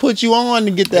 No, he put you on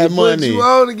to get that money. Put you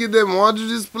on to get that money. Why don't you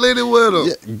just split it with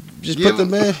him?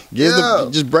 Yeah,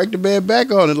 just break the man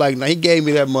back on it. Like, no, he gave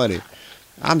me that money.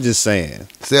 I'm just saying.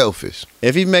 Selfish.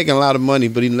 If he's making a lot of money,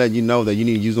 but he letting you know that you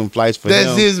need to use them flights for him.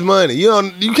 That's his money. You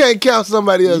can't count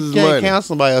somebody else's money. You can't count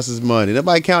somebody else's money.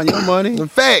 Nobody count your money. The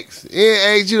facts. He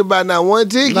ain't asked you to buy not one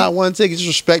ticket. Not one ticket. Just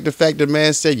respect the fact that the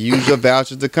man said use your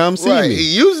vouchers to come see me.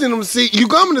 He using them to see you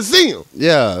coming to see him.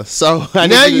 Yeah. So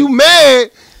now you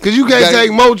mad because you can't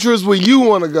take more trips where you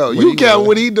want to go. You count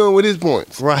what he doing with his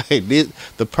points. Right.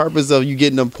 The purpose of you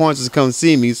getting them points is to come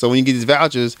see me. So when you get these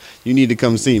vouchers, you need to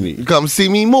come see me. You come see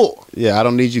me more. Yeah, I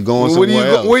don't need you going somewhere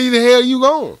else. Where the hell you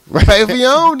going? Right. Pay for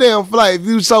your own damn flight if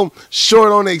you so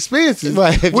short on the expenses.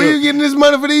 Right. Where you getting this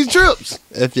money for these trips?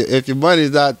 If your money's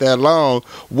not that long,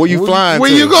 where you flying Where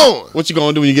to? you going? What you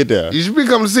gonna do when you get there? You should be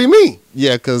coming to see me.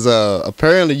 Yeah, because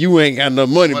apparently you ain't got enough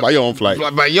money by your own flight.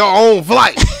 By your own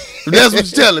flight. That's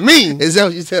what you're telling me. Is that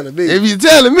what you're telling me? If you're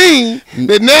telling me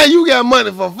that now you got money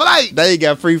for flight. Now you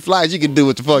got free flights. You can do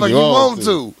what the fuck you want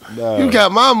to. No. You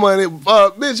got my money.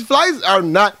 Bitch, flights are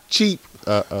not cheap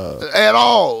at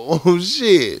all. Oh,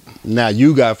 shit. Now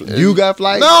you got flights?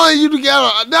 Not only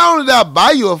did I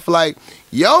buy you a flight,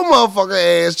 your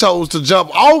motherfucker ass chose to jump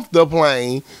off the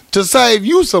plane to save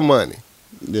you some money.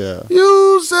 Yeah.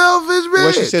 You selfish bitch.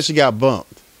 Well, she said she got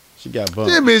bumped. She got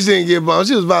bumped. That bitch didn't get bumped.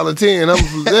 She was volunteering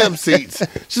them seats.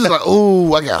 She was like,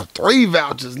 "Ooh, I got 3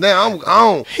 vouchers now. I'm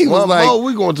gone. He was like,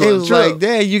 we going to he a was trip." like,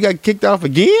 "Dad, you got kicked off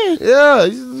again?" Yeah,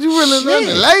 you really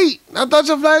Shit. late. I thought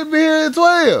your flight would be here at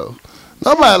 12.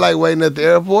 Nobody like waiting at the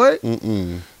airport.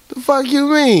 The fuck you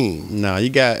mean? No, you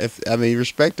got.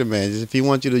 Respect him, man. Just if he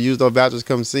wants you to use those vouchers,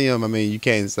 come see him. I mean, you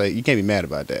can't be mad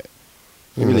about that.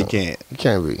 You really can't. You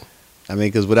can't be. I mean,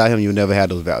 because without him, you would never have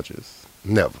those vouchers.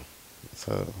 Never.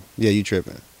 So yeah, you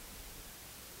tripping.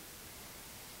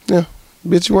 Yeah,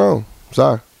 bitch, you wrong.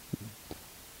 Sorry.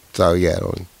 That's all we got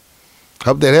on you.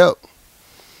 Hope that helped.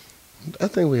 I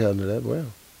think we handled that well.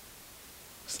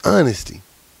 It's honesty.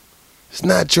 It's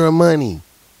not your money.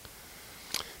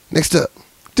 Next up,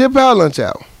 Dear Power Lunch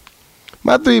Hour.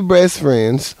 My 3 best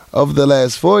friends over the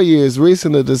last 4 years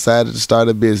recently decided to start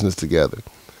a business together.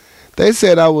 They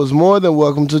said I was more than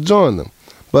welcome to join them,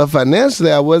 but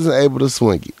financially I wasn't able to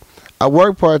swing it. I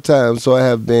work part-time, so I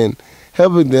have been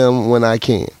helping them when I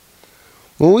can.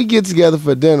 When we get together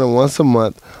for dinner once a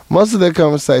month, most of their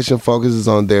conversation focuses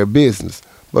on their business,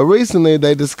 but recently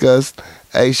they discussed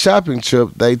a shopping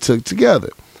trip they took together.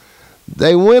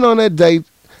 They went on a date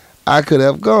I could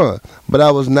have gone, but I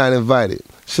was not invited.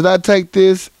 Should I take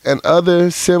this and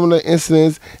other similar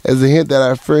incidents as a hint that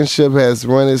our friendship has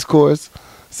run its course?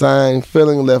 Signed,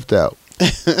 feeling left out.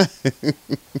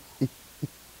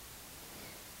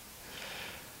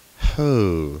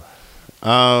 Oh,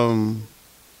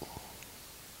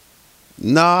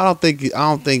 no, I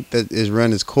don't think that it's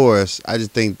run its course. I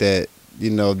just think that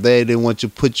they didn't want to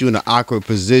put you in an awkward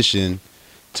position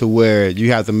to where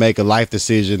you have to make a life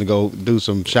decision to go do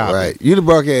some shopping. Right, you the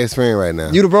broke ass friend right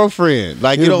now. You the broke friend.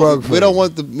 Like we don't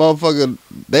want the motherfucker.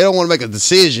 They don't want to make a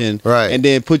decision, right, and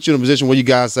then put you in a position where you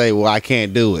gotta say, "Well, I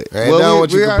can't do it." And don't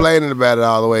want you complaining about it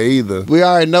all the way either. We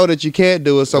already know that you can't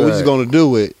do it, so we're just gonna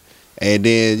do it. And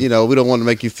then, we don't want to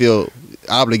make you feel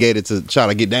obligated to try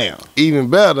to get down. Even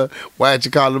better, why didn't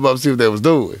you call them up and see what they was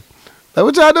doing? Like,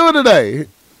 what y'all doing today?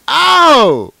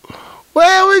 Oh,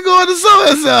 where we going to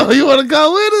so-and-so? You want to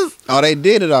go with us? Oh, they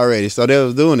did it already, so they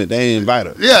was doing it. They didn't invite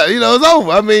us. Yeah, it's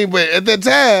over. I mean, but at that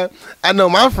time, I know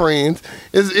my friends,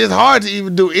 it's hard to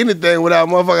even do anything without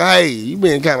motherfucker, hey, you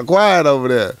being kind of quiet over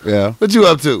there. Yeah. What you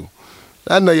up to?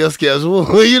 I know your schedule.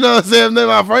 You know what I'm saying? They're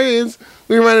my friends.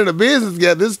 We running a business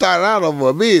together. This started out over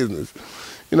a business.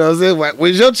 You know what I'm saying?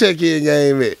 Where's your check-in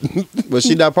game at? But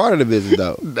she not part of the business,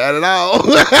 though. Not at all.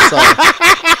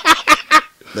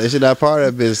 She's not part of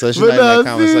that business, so she's not in that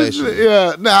conversation.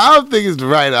 Yeah. No, I don't think it's the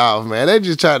right off, man. I think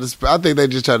they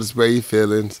just try to spare your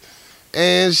feelings.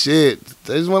 And shit.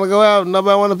 They just want to go out and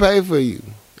nobody want to pay for you.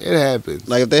 It happens.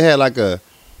 Like if they had like a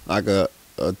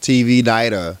TV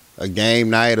night or a game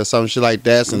night or some shit like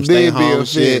that, some stay home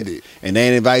shit, and they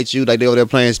didn't invite you, like they over there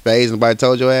playing spades and nobody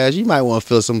told your ass, you might want to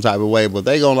feel some type of way, but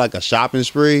they going like a shopping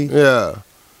spree. Yeah.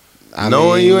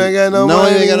 Knowing you ain't got no money.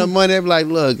 Knowing you ain't got no money, they be like,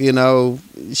 look, he or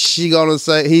she gonna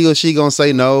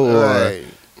say no, right,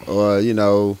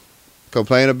 or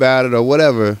complain about it or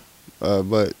whatever.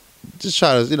 But just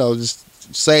try to,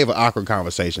 just save an awkward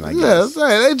conversation, I guess.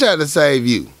 Yeah, they try to save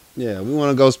you. Yeah, we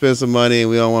want to go spend some money, and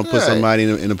we don't want to put somebody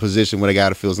in a position where they got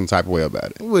to feel some type of way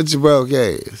about it. With your broke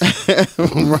ass.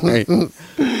 Right.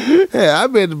 Yeah,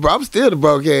 I'm still the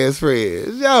broke ass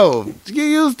friend. Yo, get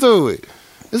used to it.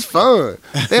 It's fun.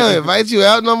 They don't invite you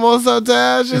out no more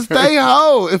sometimes. Just stay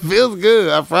home. It feels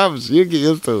good. I promise you. You get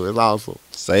used to it. It's awesome.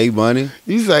 Save money.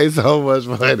 You save so much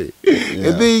money. Yeah.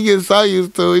 And then you get so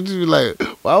used to it, you be like,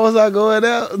 why was I going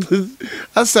out?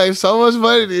 I saved so much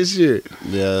money this year.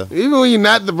 Yeah. Even when you're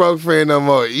not the broke friend no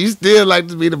more, you still like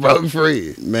to be the broke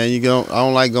friend. Man, I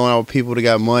don't like going out with people that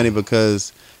got money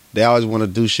because they always want to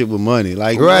do shit with money.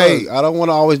 Like, right. Look, I don't want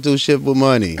to always do shit with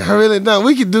money. I really don't.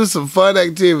 We can do some fun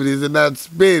activities and not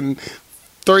spend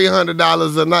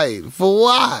 $300 a night. For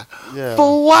why? Yeah.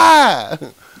 For why?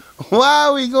 Why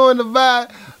are we going to buy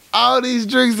all these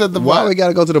drinks at the bar? Why we got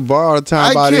to go to the bar all the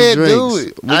time? I can't do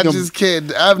it. I just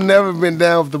can't. I've never been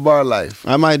down with the bar life.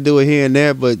 I might do it here and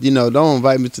there, but don't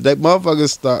invite me to that.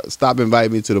 Motherfuckers stop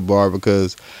inviting me to the bar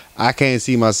because I can't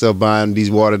see myself buying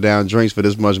these watered down drinks for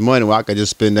this much money. Well, I could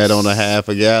just spend that on a half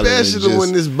a gallon. Especially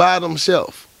when this bottom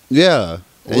shelf. Yeah.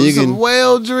 And you some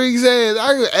well drinks and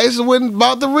I actually went and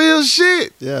bought the real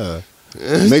shit. Yeah.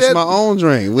 Mix my own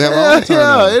drink. We have our own turn.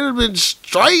 Yeah, it'd have been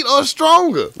straight or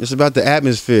stronger. It's about the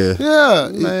atmosphere. Yeah.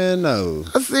 Man, no.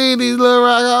 I see these little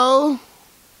rock holes.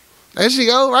 There she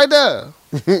go, right there.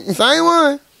 Same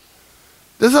one.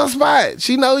 This her spot.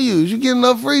 She know you. You get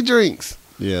enough free drinks.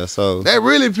 Yeah, so. That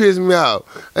really pissed me out.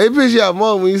 It piss you out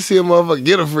more when you see a motherfucker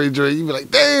get a free drink. You be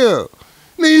like, damn.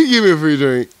 Nigga, you give me a free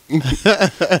drink.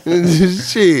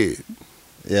 Shit.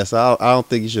 Yeah, so I don't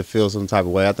think you should feel some type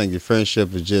of way. I think your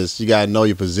friendship is just, you gotta know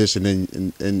your position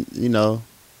and you know,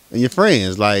 and your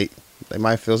friends, like, they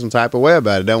might feel some type of way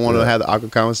about it. They don't want to have the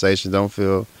awkward conversation. Don't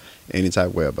feel any type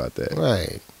of way about that.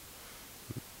 Right.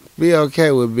 Be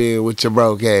okay with being with your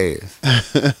broke ass.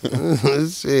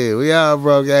 Shit, we all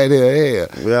broke out here.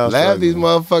 Hell, We all a lot of these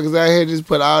struggling. motherfuckers out here just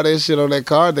put all that shit on that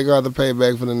card. They're going to have to pay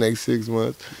back for the next 6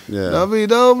 months. Yeah. Don't be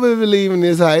believing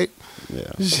this hype.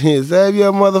 Yeah. Shit, save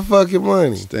your motherfucking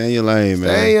money. Stay in your lane, man.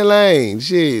 Stay in your lane.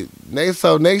 Shit.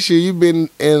 Next year you been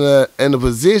in a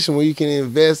position where you can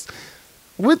invest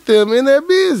with them in their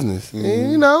business.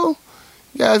 And, you know,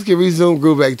 you guys can resume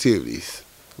group activities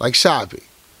like shopping.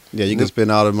 Yeah, you can spend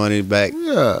all the money back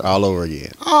Yeah. all over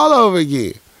again. All over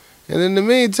again. And in the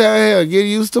meantime, hell, get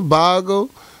used to Boggle.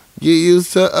 Get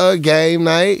used to game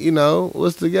night. You know,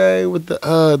 what's the game with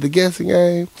the guessing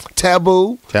game?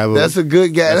 Taboo. Taboo. That's a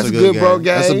good game. That's a good bro game.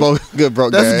 That's a good bro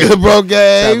game. That's a good bro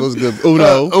game. Taboo's good.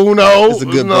 Uno. Uno. That's a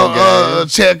good bro game.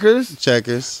 Checkers.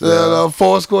 Checkers. Yeah.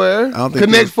 Foursquare. I don't think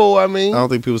Connect people- Four, I mean. I don't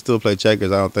think people still play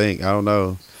checkers. I don't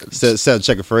know. Except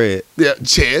Checker Fred. Yeah,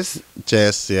 chess.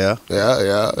 Chess, yeah.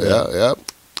 Yeah.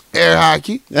 Air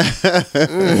hockey.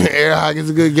 Air hockey's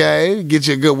a good game. Get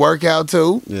you a good workout,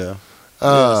 too. Yeah.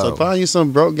 So find you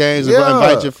some broke games and yeah.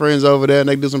 invite your friends over there and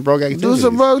they do some broke activities. Do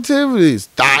some broke activities.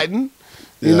 Starting.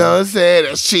 You Yeah. know what I'm saying?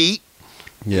 That's cheap.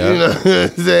 Yeah. You know what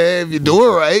I'm saying? If you do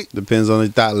it right. Depends on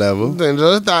the thought level. Then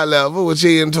just thought level, what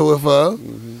you into it for.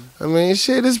 I mean,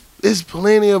 shit, it's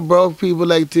plenty of broke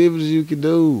people activities you can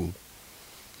do.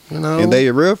 You know? And they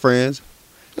your real friends.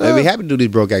 They'd be Yeah. happy to do these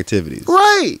broke activities.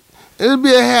 Right. It'll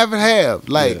be a half and half.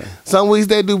 Like, Yeah. some weeks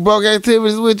they do broke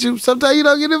activities with you. Sometimes you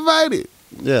don't get invited.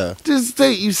 Yeah. Just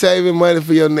think you saving money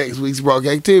for your next week's broke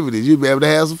activities. You'll be able to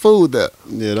have some food there.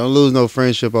 Yeah, don't lose no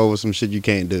friendship over some shit you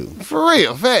can't do. For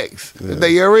real, facts. Yeah. If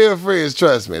they your real friends,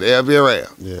 trust me, they'll be around.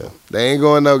 Yeah. They ain't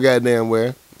going no goddamn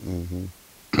where. Hmm.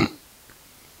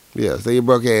 Yeah, stay your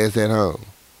broke ass at home.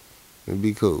 And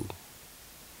be cool.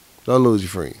 Don't lose your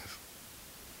friends.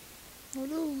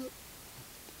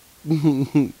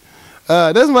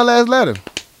 That's my last letter.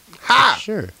 Ha!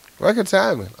 Sure. Record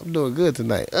timing. I'm doing good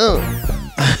tonight.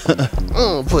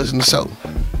 Pushing the show.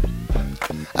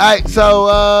 Alright,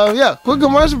 so yeah, quick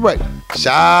commercial break.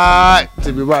 Shot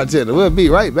to be bartender. We'll be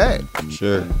right back.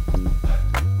 Sure.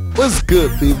 What's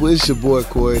good, people? It's your boy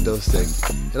Corey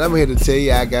Dosecki, and I'm here to tell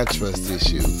you I got trust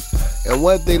issues. And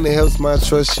one thing that helps my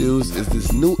trust issues is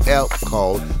this new app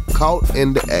called Caught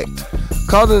in the Act.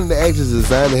 Caught in the Act is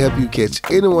designed to help you catch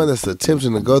anyone that's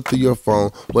attempting to go through your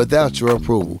phone without your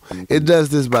approval. It does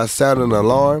this by sounding an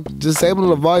alarm, disabling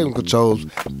the volume controls,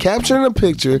 capturing a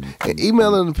picture, and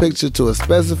emailing the picture to a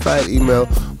specified email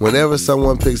whenever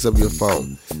someone picks up your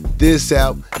phone. This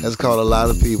app has caught a lot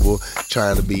of people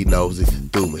trying to be nosy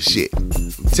through my shit.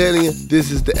 I'm telling you,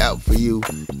 this is the app for you.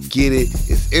 Get it.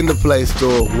 It's in the Play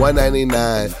Store,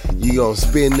 $1.99. You gonna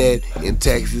spend that in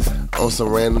Texas on some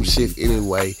random shit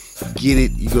anyway. Get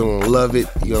it. You're gonna love it.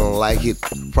 You're gonna like it.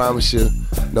 Promise you,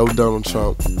 no Donald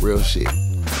Trump. Real shit.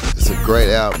 It's a great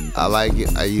app. I like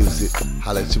it. I use it.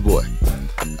 Holla at your boy.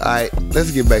 Alright, let's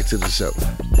get back to the show.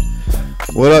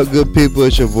 What up, good people?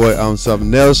 It's your boy I'm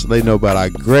Something Else. They know about our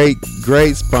great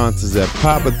sponsors at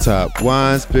Papa Top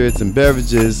Wine, Spirits, and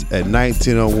Beverages at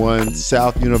 1901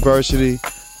 South University,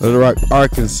 Little Rock,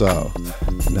 Arkansas.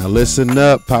 Now listen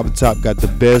up, Papa Top got the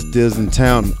best deals in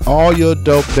town on all your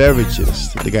dope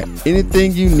beverages. They got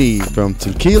anything you need, from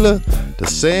tequila to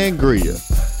sangria,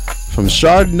 from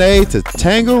Chardonnay to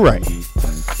Tanqueray.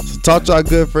 So talk to our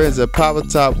good friends at Papa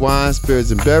Top Wine,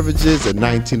 Spirits, and Beverages at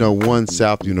 1901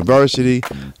 South University.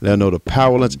 Let them know the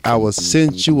Power Lunch Hour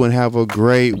sent you, and have a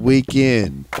great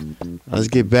weekend. Let's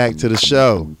get back to the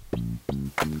show.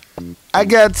 I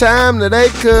got time today,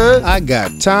 cuz. I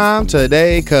got time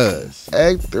today, cuz.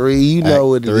 Act 3, you know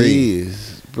what Act 3. it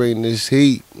is. Bring this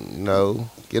heat, you know.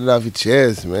 Get it off your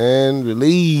chest, man.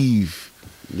 Relieve.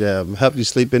 Yeah, help you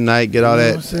sleep at night. Get all You know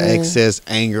that what I'm saying? excess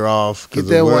anger off. 'cause Get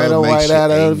the that world white on makes white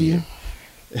out of angry. you.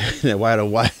 That white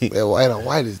on white. That white on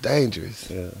white is dangerous.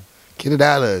 Yeah. Get it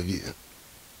out of you.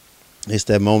 It's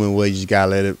that moment where you just gotta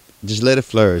let it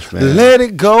flourish, man. Let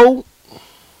it go.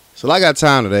 So I got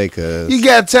time today, cuz. You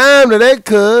got time today,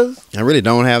 cuz. I really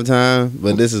don't have time,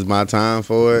 but this is my time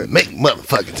for it. Make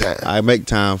motherfucking time. I make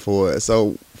time for it.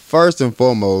 So first and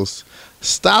foremost,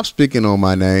 stop speaking on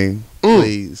my name,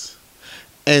 please.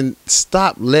 And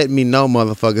stop letting me know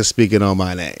motherfuckers speaking on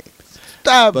my name.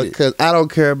 Stop it. Because I don't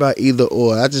care about either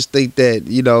or. I just think that,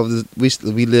 you know, we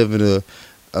live in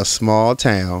a small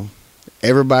town,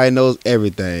 Everybody knows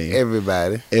everything.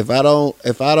 Everybody. If I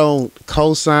don't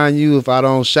co-sign you, if I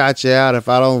don't shout you out, if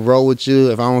I don't roll with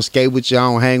you, if I don't skate with you, I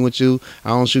don't hang with you, I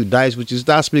don't shoot dice with you,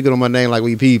 stop speaking on my name like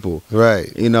we people.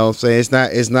 Right. You know what I'm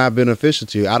saying? It's not beneficial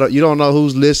to you. You don't know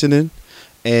who's listening,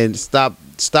 and stop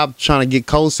trying to get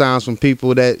cosigns from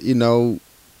people that, you know,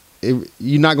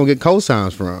 you're not going to get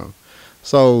cosigns from.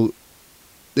 So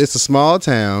it's a small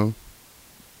town.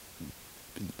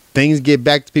 Things get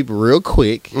back to people real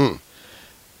quick.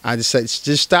 I just say,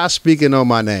 just stop speaking on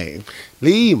my name.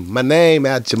 Leave my name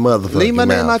out your motherfucking Leave my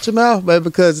name out your mouth, man,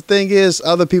 because the thing is,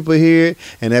 other people hear it,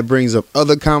 and that brings up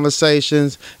other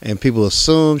conversations, and people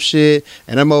assume shit,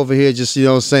 and I'm over here just, you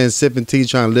know what I'm saying, sipping tea,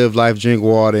 trying to live life, drink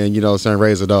water, and, you know what I'm saying,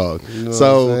 raise a dog. You know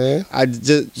so, what I'm saying? I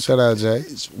just... Shout out, Jay.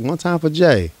 One time for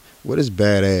Jay. What is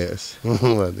badass?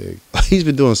 What, nigga? He's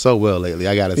been doing so well lately.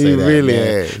 I gotta say He that. really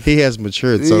man. has. He has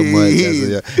matured so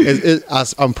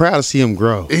much. I'm proud to see him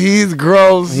grow. He's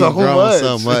grown He's so grown much.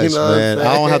 so much, you know what man. I'm I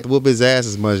don't saying? have to whoop his ass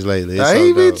as much lately. It's Nah, so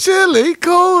he be dope. chilling. He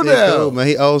cool He now. cool, man.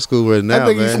 He old school right now, I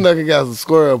think he man. snuck and got some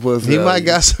squirrel pussy. He out might of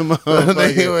got some. you. I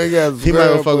think he might got some He might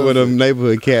squirrel fuck with pussy. them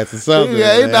neighborhood cats or something.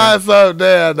 Yeah, he man. not so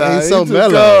down now. He's so too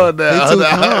mellow. calm now. He too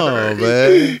calm,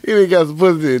 man. He done got some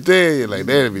pussy to tell you like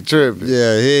that'd be tripping.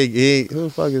 Yeah, he who the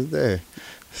fuck is there?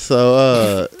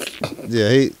 So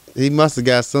yeah, he must have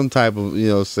got some type of, you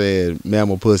know, said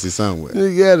mammal pussy somewhere.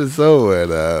 He got it somewhere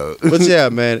now. But yeah,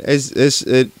 man,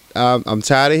 I'm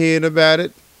tired of hearing about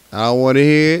it. I don't want to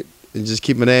hear it. And just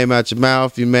keep my name out your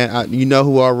mouth. You know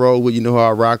who I roll with. You know who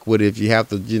I rock with. If you have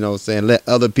to, you know what I'm saying, let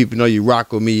other people know you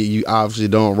rock with me. You obviously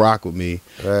don't rock with me.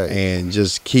 Right. And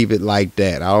just keep it like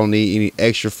that. I don't need any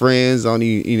extra friends. I don't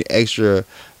need any extra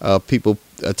people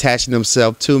attaching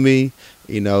themselves to me.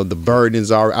 You know, the burdens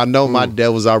are. I know my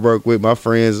devils I work with, my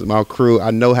friends, my crew.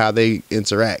 I know how they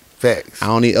interact. Facts. I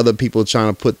don't need other people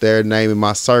trying to put their name in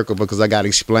my circle because I got to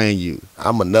explain you.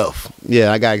 I'm enough.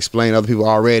 Yeah, I got to explain other people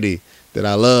already that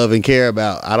I love and care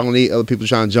about. I don't need other people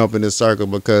trying to jump in this circle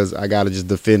because I got to just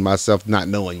defend myself not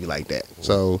knowing you like that.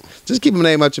 So just keep my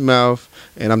name out your mouth,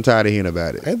 and I'm tired of hearing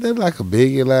about it. Ain't that like a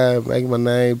Biggie line? Make my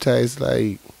name taste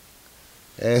like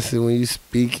acid when you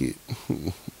speak it.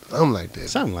 Something like that.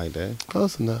 Something like that.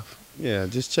 Close enough. Yeah,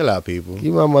 just chill out, people.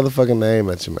 Keep my motherfucking name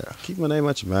out your mouth. Keep my name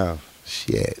out your mouth.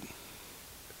 Shit.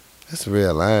 That's a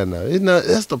real line though.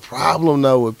 That's the problem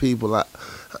though with people. I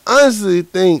honestly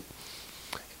think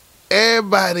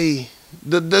everybody,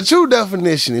 the true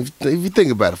definition, if you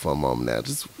think about it for a moment now,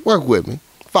 just work with me,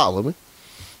 follow me.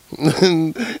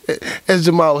 As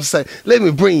Jamal would say, let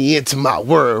me bring you into my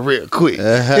world real quick.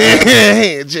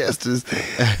 Hand gestures.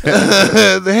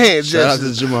 The hand Shout out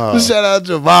gestures. to Jamal. Shout out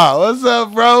Jamal. What's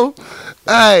up, bro?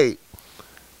 Hey,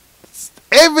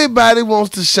 everybody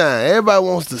wants to shine. Everybody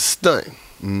wants to stunt.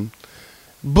 Mm-hmm.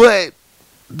 But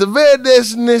the very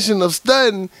definition of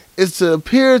stunting is to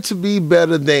appear to be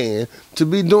better than, to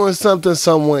be doing something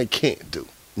someone can't do.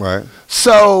 Right.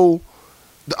 So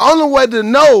the only way to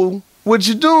know what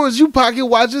you do is you pocket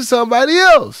watching somebody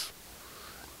else.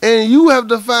 And you have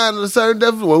to find a certain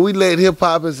definition. Well, we let hip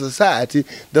hop in society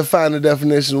define the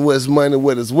definition of what's money,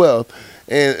 what is wealth,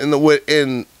 and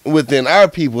within our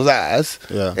people's eyes.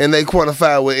 Yeah. And they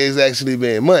quantify what is actually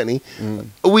being money.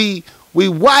 We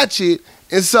watch it,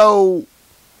 and so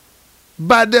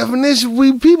by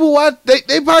definition, people watch.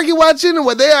 They pocket watch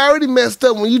anyway. They already messed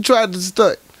up when you tried to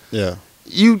stunt. Yeah.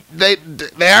 They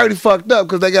already fucked up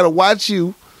because they gotta watch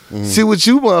you. See what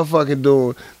you motherfucking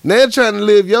doing. Now they're trying to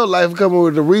live your life, coming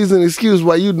with a reason, and excuse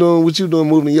why you doing what you doing,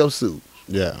 moving your suit.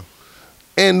 Yeah.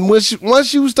 And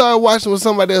once you start watching what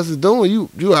somebody else is doing,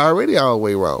 you already all the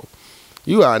way wrong.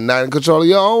 You are not in control of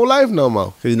your own life no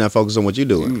more. Because you're not focused on what you're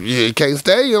doing. You can't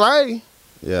stay in your lane.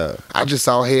 Yeah. I just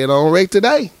saw head on wreck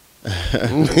today.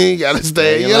 You gotta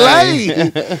stay in your lane.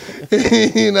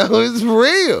 You know, it's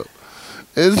real.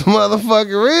 It's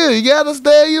motherfucking real. You gotta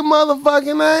stay in your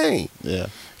motherfucking lane. Yeah.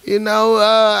 You know,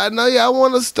 I know y'all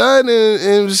want to stunt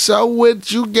and show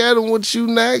what you got and what you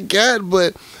not got,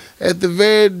 but at the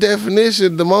very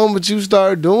definition, the moment you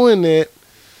start doing that,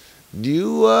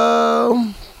 you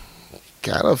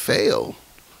gotta fail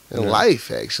in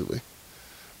life, actually.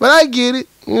 But I get it,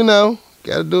 you know,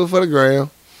 gotta do it for the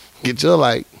gram. Get your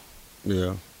like.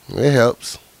 Yeah. It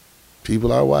helps.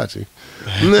 People are watching.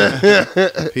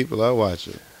 People are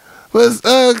watching. But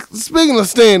speaking of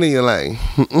staying in your lane,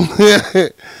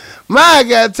 my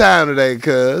got time today,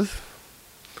 cuz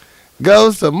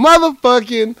goes to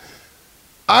motherfucking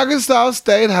Arkansas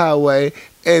State Highway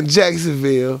and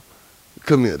Jacksonville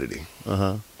community.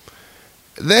 Uh-huh.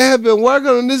 They have been working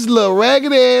on this little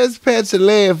ragged ass patch of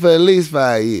land for at least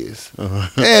 5 years.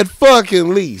 Uh-huh. At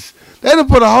fucking least. They done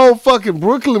put a whole fucking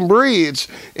Brooklyn Bridge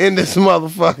in this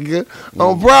motherfucker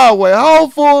on Broadway. Whole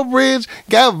full bridge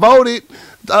got voted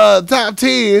top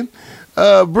 10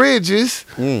 bridges,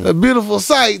 beautiful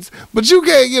sights, but you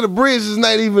can't get a bridge that's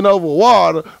not even over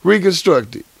water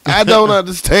reconstructed. I don't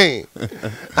understand.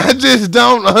 I just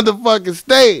don't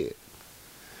understand.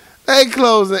 They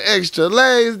closing extra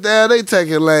lanes down. They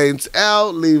taking lanes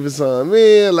out, leaving some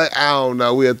in. Like, I don't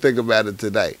know. We'll think about it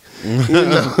today. You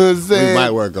know what I'm saying? We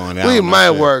might work on it. We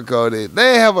might work on it.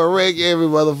 They have a wreck every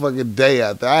motherfucking day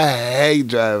out there. I hate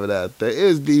driving out there.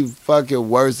 It's the fucking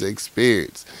worst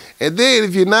experience. And then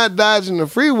if you're not dodging the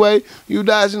freeway, you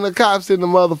dodging the cops in the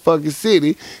motherfucking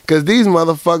city. Because these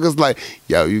motherfuckers like,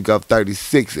 yo, you got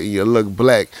 36 and you look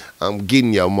black. I'm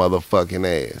getting your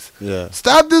motherfucking ass. Yeah.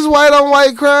 Stop this white on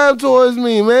white crime towards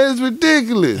me, man. It's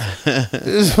ridiculous.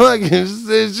 It's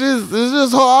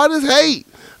just hard as hate.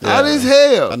 Hot as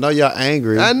hell. I know y'all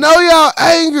angry. I know y'all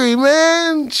angry,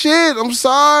 man. Shit, I'm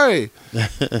sorry.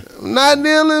 I'm not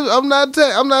kneeling. I'm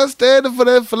not standing for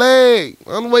that flag.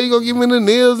 Only way you gonna give me the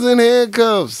nails and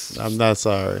handcuffs. I'm not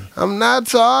sorry. I'm not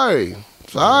sorry.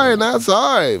 Sorry, not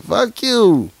sorry. Fuck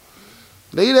you.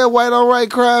 Leave that white on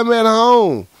right crime at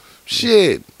home.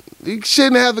 Shit. You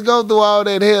shouldn't have to go through all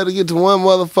that hell to get to one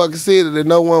motherfucking city that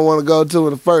no one want to go to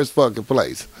in the first fucking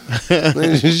place.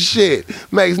 Shit.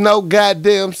 Makes no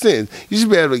goddamn sense. You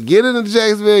should be able to get into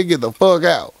Jacksonville and get the fuck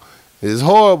out. It's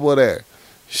horrible there.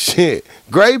 Shit.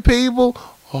 Great people,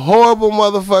 horrible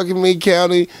motherfucking Meade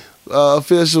County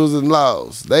officials and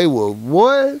laws. They were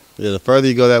what? Yeah, the further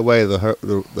you go that way,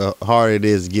 the harder it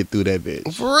is to get through that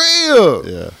bitch. For real.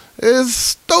 Yeah. It's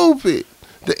stupid.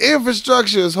 The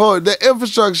infrastructure is horrible. The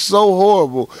infrastructure is so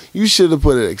horrible. You should have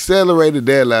put an accelerated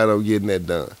deadline on getting that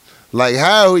done. Like,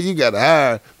 hire who you got to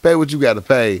hire, pay what you got to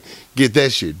pay, get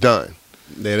that shit done.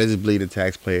 Yeah, they just bleed the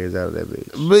taxpayers out of that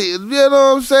bitch. But, you know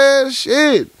what I'm saying?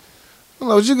 Shit. I don't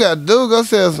know what you got to do. Go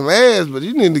sell some ass, but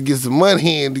you need to get some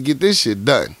money in to get this shit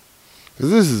done. Because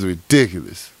this is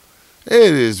ridiculous.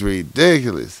 It is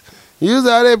ridiculous. Use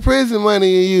all that prison money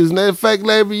you using, that fake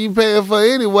labor you paying for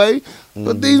anyway.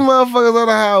 But these motherfuckers on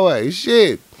the highway,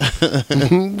 shit.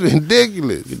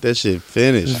 Ridiculous. Get that shit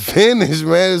finished. Finished,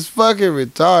 man. It's fucking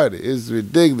retarded. It's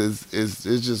ridiculous. It's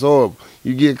just horrible.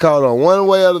 You get caught on one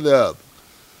way or the other.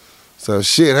 So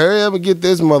shit, hurry up and get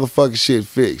this motherfucking shit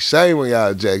fixed. Shame on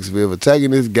y'all, Jacksonville, for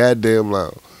taking this goddamn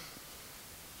long.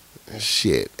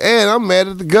 Shit. And I'm mad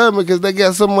at the government because they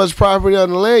got so much property on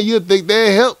the land, you'd think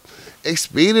they'd help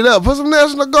speed it up. Put some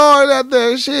National Guard out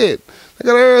there. Shit. They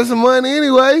gotta earn some money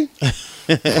anyway.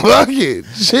 Fuck it.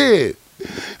 Shit.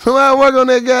 Somebody work on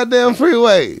that goddamn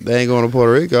freeway. They ain't going to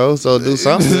Puerto Rico, so do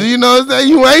something. You know what I'm saying?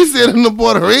 You ain't sitting to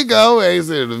Puerto Rico. Ain't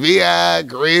sitting to VI,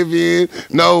 Caribbean,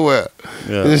 nowhere.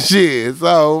 Yeah. Shit.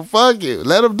 So, fuck it.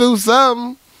 Let them do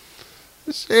something.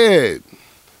 Shit.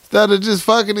 Instead of just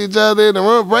fucking each other in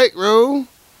the break room.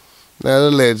 Now,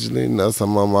 allegedly,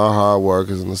 some of my hard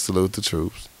workers and a salute the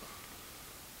troops.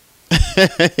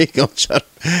 he gonna try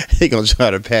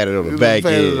to pat it on the back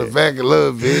Pat it on the back a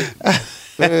little bit.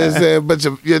 You know what I'm saying? But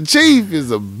your chief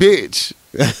is a bitch.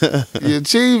 Your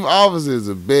chief officer is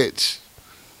a bitch.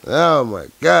 Oh my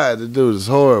God, the dude is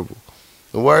horrible.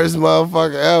 The worst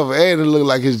motherfucker ever. And it look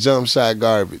like his jump shot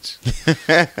garbage.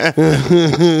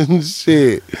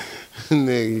 Shit.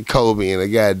 Nigga Kobe and a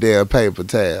goddamn paper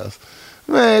towels.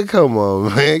 Man, come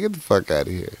on, man. Get the fuck out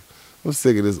of here. I'm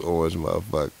sick of this orange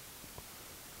motherfucker.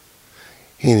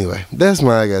 Anyway, that's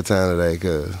my I got time today,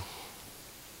 cuz.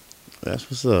 That's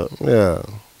what's up. Yeah.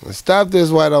 Stop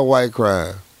this white on white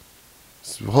crime.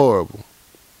 It's horrible.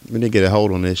 We need to get a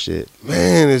hold on this shit.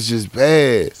 Man, it's just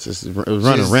bad. It's just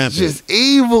running rampant. Just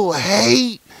evil,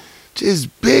 hate,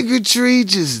 just bigotry,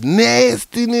 just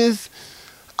nastiness.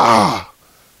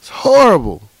 It's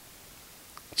horrible.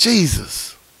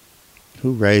 Jesus.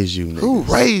 Who raised you, niggas? Who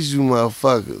raised you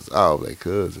motherfuckers? Oh, they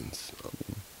cousins.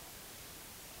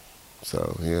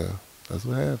 So, yeah, that's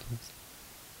what happens.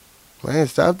 Man,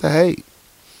 stop the hate.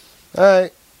 All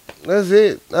right, that's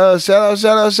it. Shout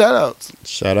outs.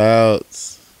 Shout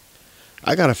outs.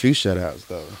 I got a few shout outs,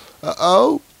 though.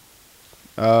 Uh-oh.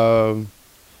 I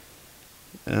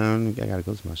gotta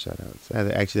go to my shout outs. I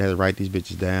actually had to write these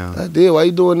bitches down. I did. Why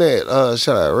you doing that?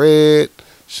 Shout out Red.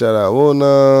 Shout out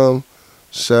Wonam.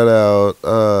 Shout out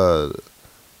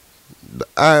the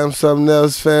I Am Something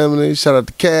Else family. Shout out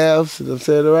the Cavs. Did I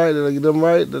say it right? Did I get them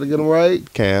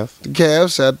right? Calf. The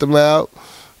Cavs. Shout them out.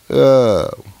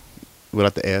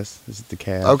 Without the S. This is the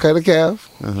calf. Okay, the Cavs.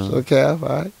 Uh-huh. So the Cavs. All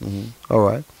right. Mm-hmm. All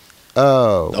right.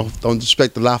 Oh. Don't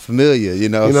disrespect the La Familia, you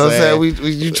know. You know what I'm saying?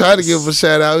 saying? You try to give them a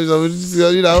shout out.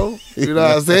 You know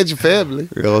I said your family.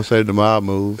 We're gonna say the mob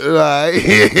move. Right.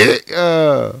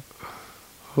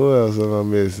 Who else am I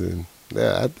missing?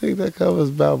 Yeah, I think that covers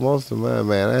about most of mine,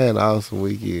 man. I had an awesome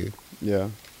weekend. Yeah.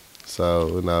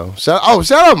 So,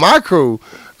 shout out my crew.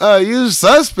 Use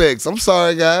Suspects. I'm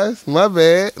sorry, guys. My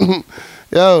bad.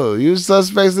 Yo, Use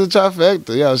Suspects in the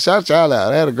trifecta. Yo, shout y'all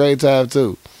out. I had a great time,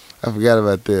 too. I forgot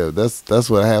about them. That's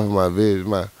what half of my vision,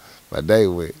 my day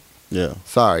went. Yeah.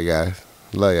 Sorry, guys.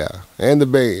 Love y'all. And the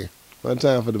band. One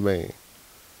time for the band.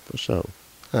 For sure.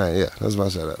 All right, yeah. That's my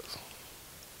shout outs.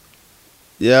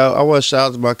 Yeah, I want to shout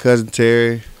out to my cousin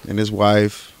Terry and his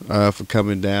wife for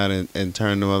coming down and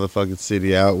turning the motherfucking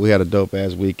city out. We had a dope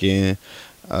ass weekend.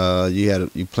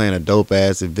 You planned a dope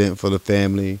ass event for the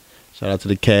family. Shout out to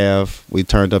the Cav. We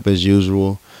turned up as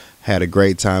usual. Had a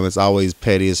great time. It's always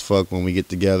petty as fuck when we get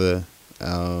together.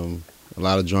 A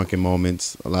lot of drunken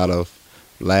moments, a lot of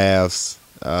laughs.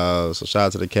 So shout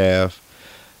out to the Cav.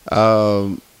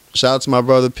 Shout out to my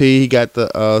brother P. He got the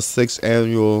 6th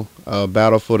annual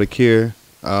Battle for the Cure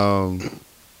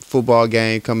football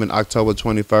game coming October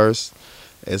 21st.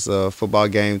 It's a football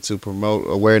game to promote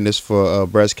awareness for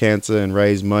breast cancer and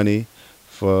raise money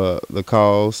for the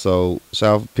cause. So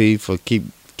shout out to P for keep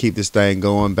this thing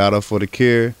going. Battle for the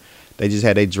Cure. They just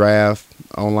had a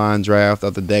online draft the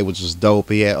other day, which was dope.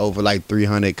 He had over like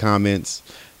 300 comments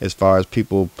as far as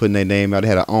people putting their name out. They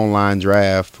had an online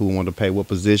draft who wanted to pay what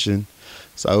position.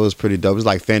 So it was pretty dope. It was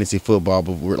like fantasy football,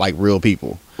 but we're like real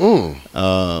people.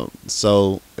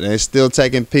 So they're still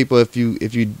taking people if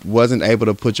you wasn't able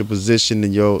to put your position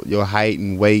and your height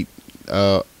and weight,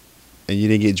 and you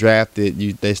didn't get drafted.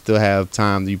 They still have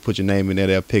time. You put your name in there.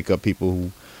 They'll pick up people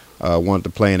who want to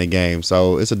play in the game.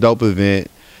 So it's a dope event.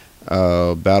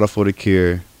 Battle for the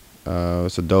Cure.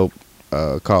 It's a dope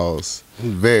cause.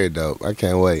 Very dope. I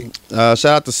can't wait. Shout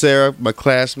out to Sarah, my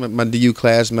classmate, my DU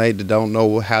classmate that don't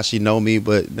know how she know me,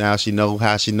 but now she know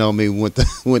how she know me. Went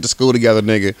to school together,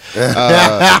 nigga.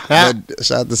 But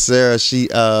shout out to Sarah. She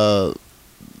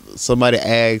somebody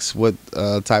asked what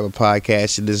type of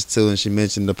podcast she listens to, and she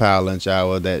mentioned the Power Lunch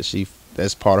Hour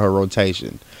that's part of her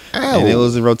rotation. Ow. And it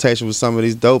was in rotation with some of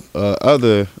these dope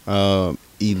other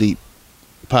elite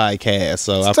podcasts.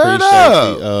 So I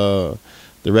appreciate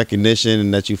the recognition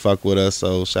and that you fuck with us.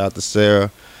 So shout out to Sarah.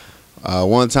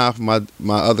 One time for my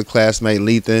other classmate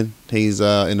Lethan. He's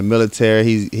in the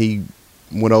military. He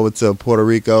went over to Puerto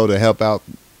Rico to help out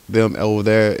them over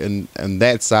there in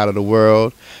that side of the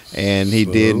world, and he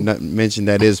did mention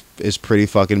that it's pretty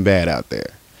fucking bad out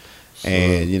there.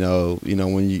 And you know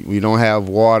when you don't have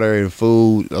water and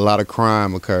food, a lot of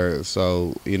crime occurs.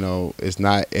 So it's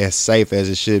not as safe as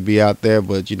it should be out there.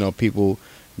 But people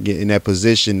get in that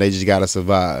position, they just gotta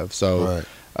survive. So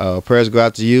prayers go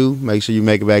out to you. Make sure you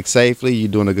make it back safely. You're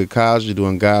doing a good cause. You're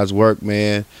doing God's work,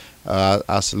 man.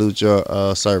 I salute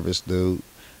your service, dude.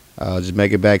 Just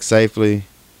make it back safely.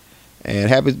 And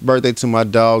happy birthday to my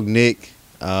dog Nick,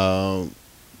 1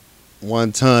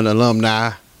 ton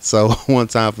alumni. So one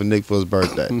time for Nick for his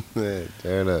birthday. Man,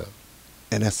 turn up.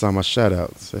 And that's all my shout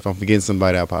outs. If I'm forgetting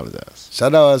somebody, I apologize.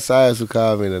 Shout out to Science who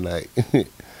called me tonight. He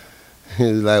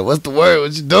was like, "What's the word?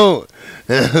 What you doing?"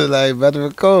 I was like, "About to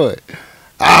record."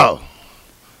 Oh,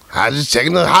 I was just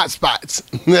checking the hot spots.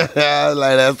 I was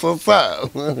like, "That's what's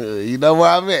up." You know where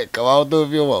I'm at. Come on through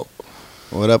if you want.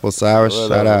 What up, Osiris?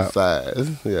 Shout out. Osiris.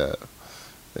 Yeah.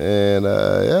 And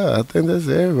I think that's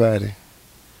everybody.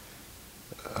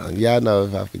 Y'all know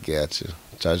if I forget you.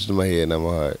 Charge to my head, not my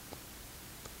heart.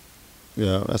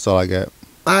 Yeah, that's all I got.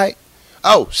 All right.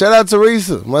 Oh, shout out to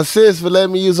Teresa, my sis, for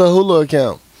letting me use her Hulu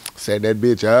account. Set that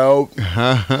bitch out.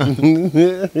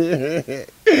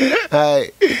 All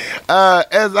right.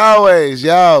 As always,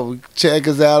 y'all, check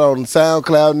us out on the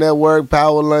SoundCloud Network,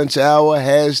 Power Lunch Hour,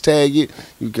 hashtag it.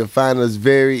 You can find us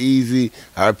very easy.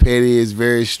 Our petty is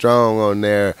very strong on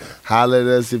there. Holler at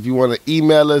us if you want to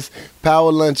email us,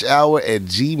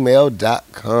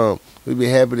 powerlunchhour@gmail.com. We'd be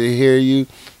happy to hear you.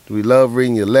 We love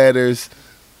reading your letters.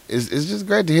 It's just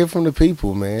great to hear from the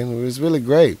people, man. It's really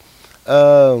great.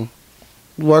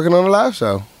 Working on a live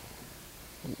show.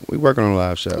 We working on a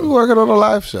live show. We working on a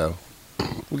live show.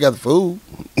 We got the food.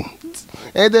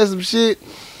 Ain't that some shit?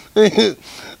 We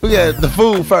got the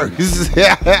food first.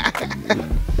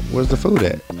 Where's the food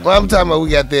at? Well, I'm talking about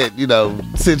we got that,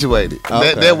 situated.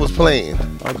 Okay. That was planned.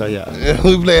 Okay, yeah.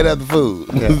 We planned out the food.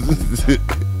 Yeah.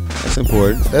 That's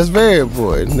important. That's very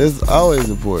important. That's always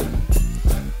important.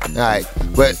 All right.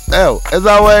 But, as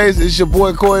always, it's your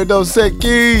boy Corey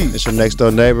Dosecki. It's your next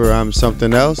door neighbor. I'm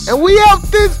something else. And we out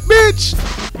this bitch.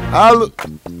 Holla.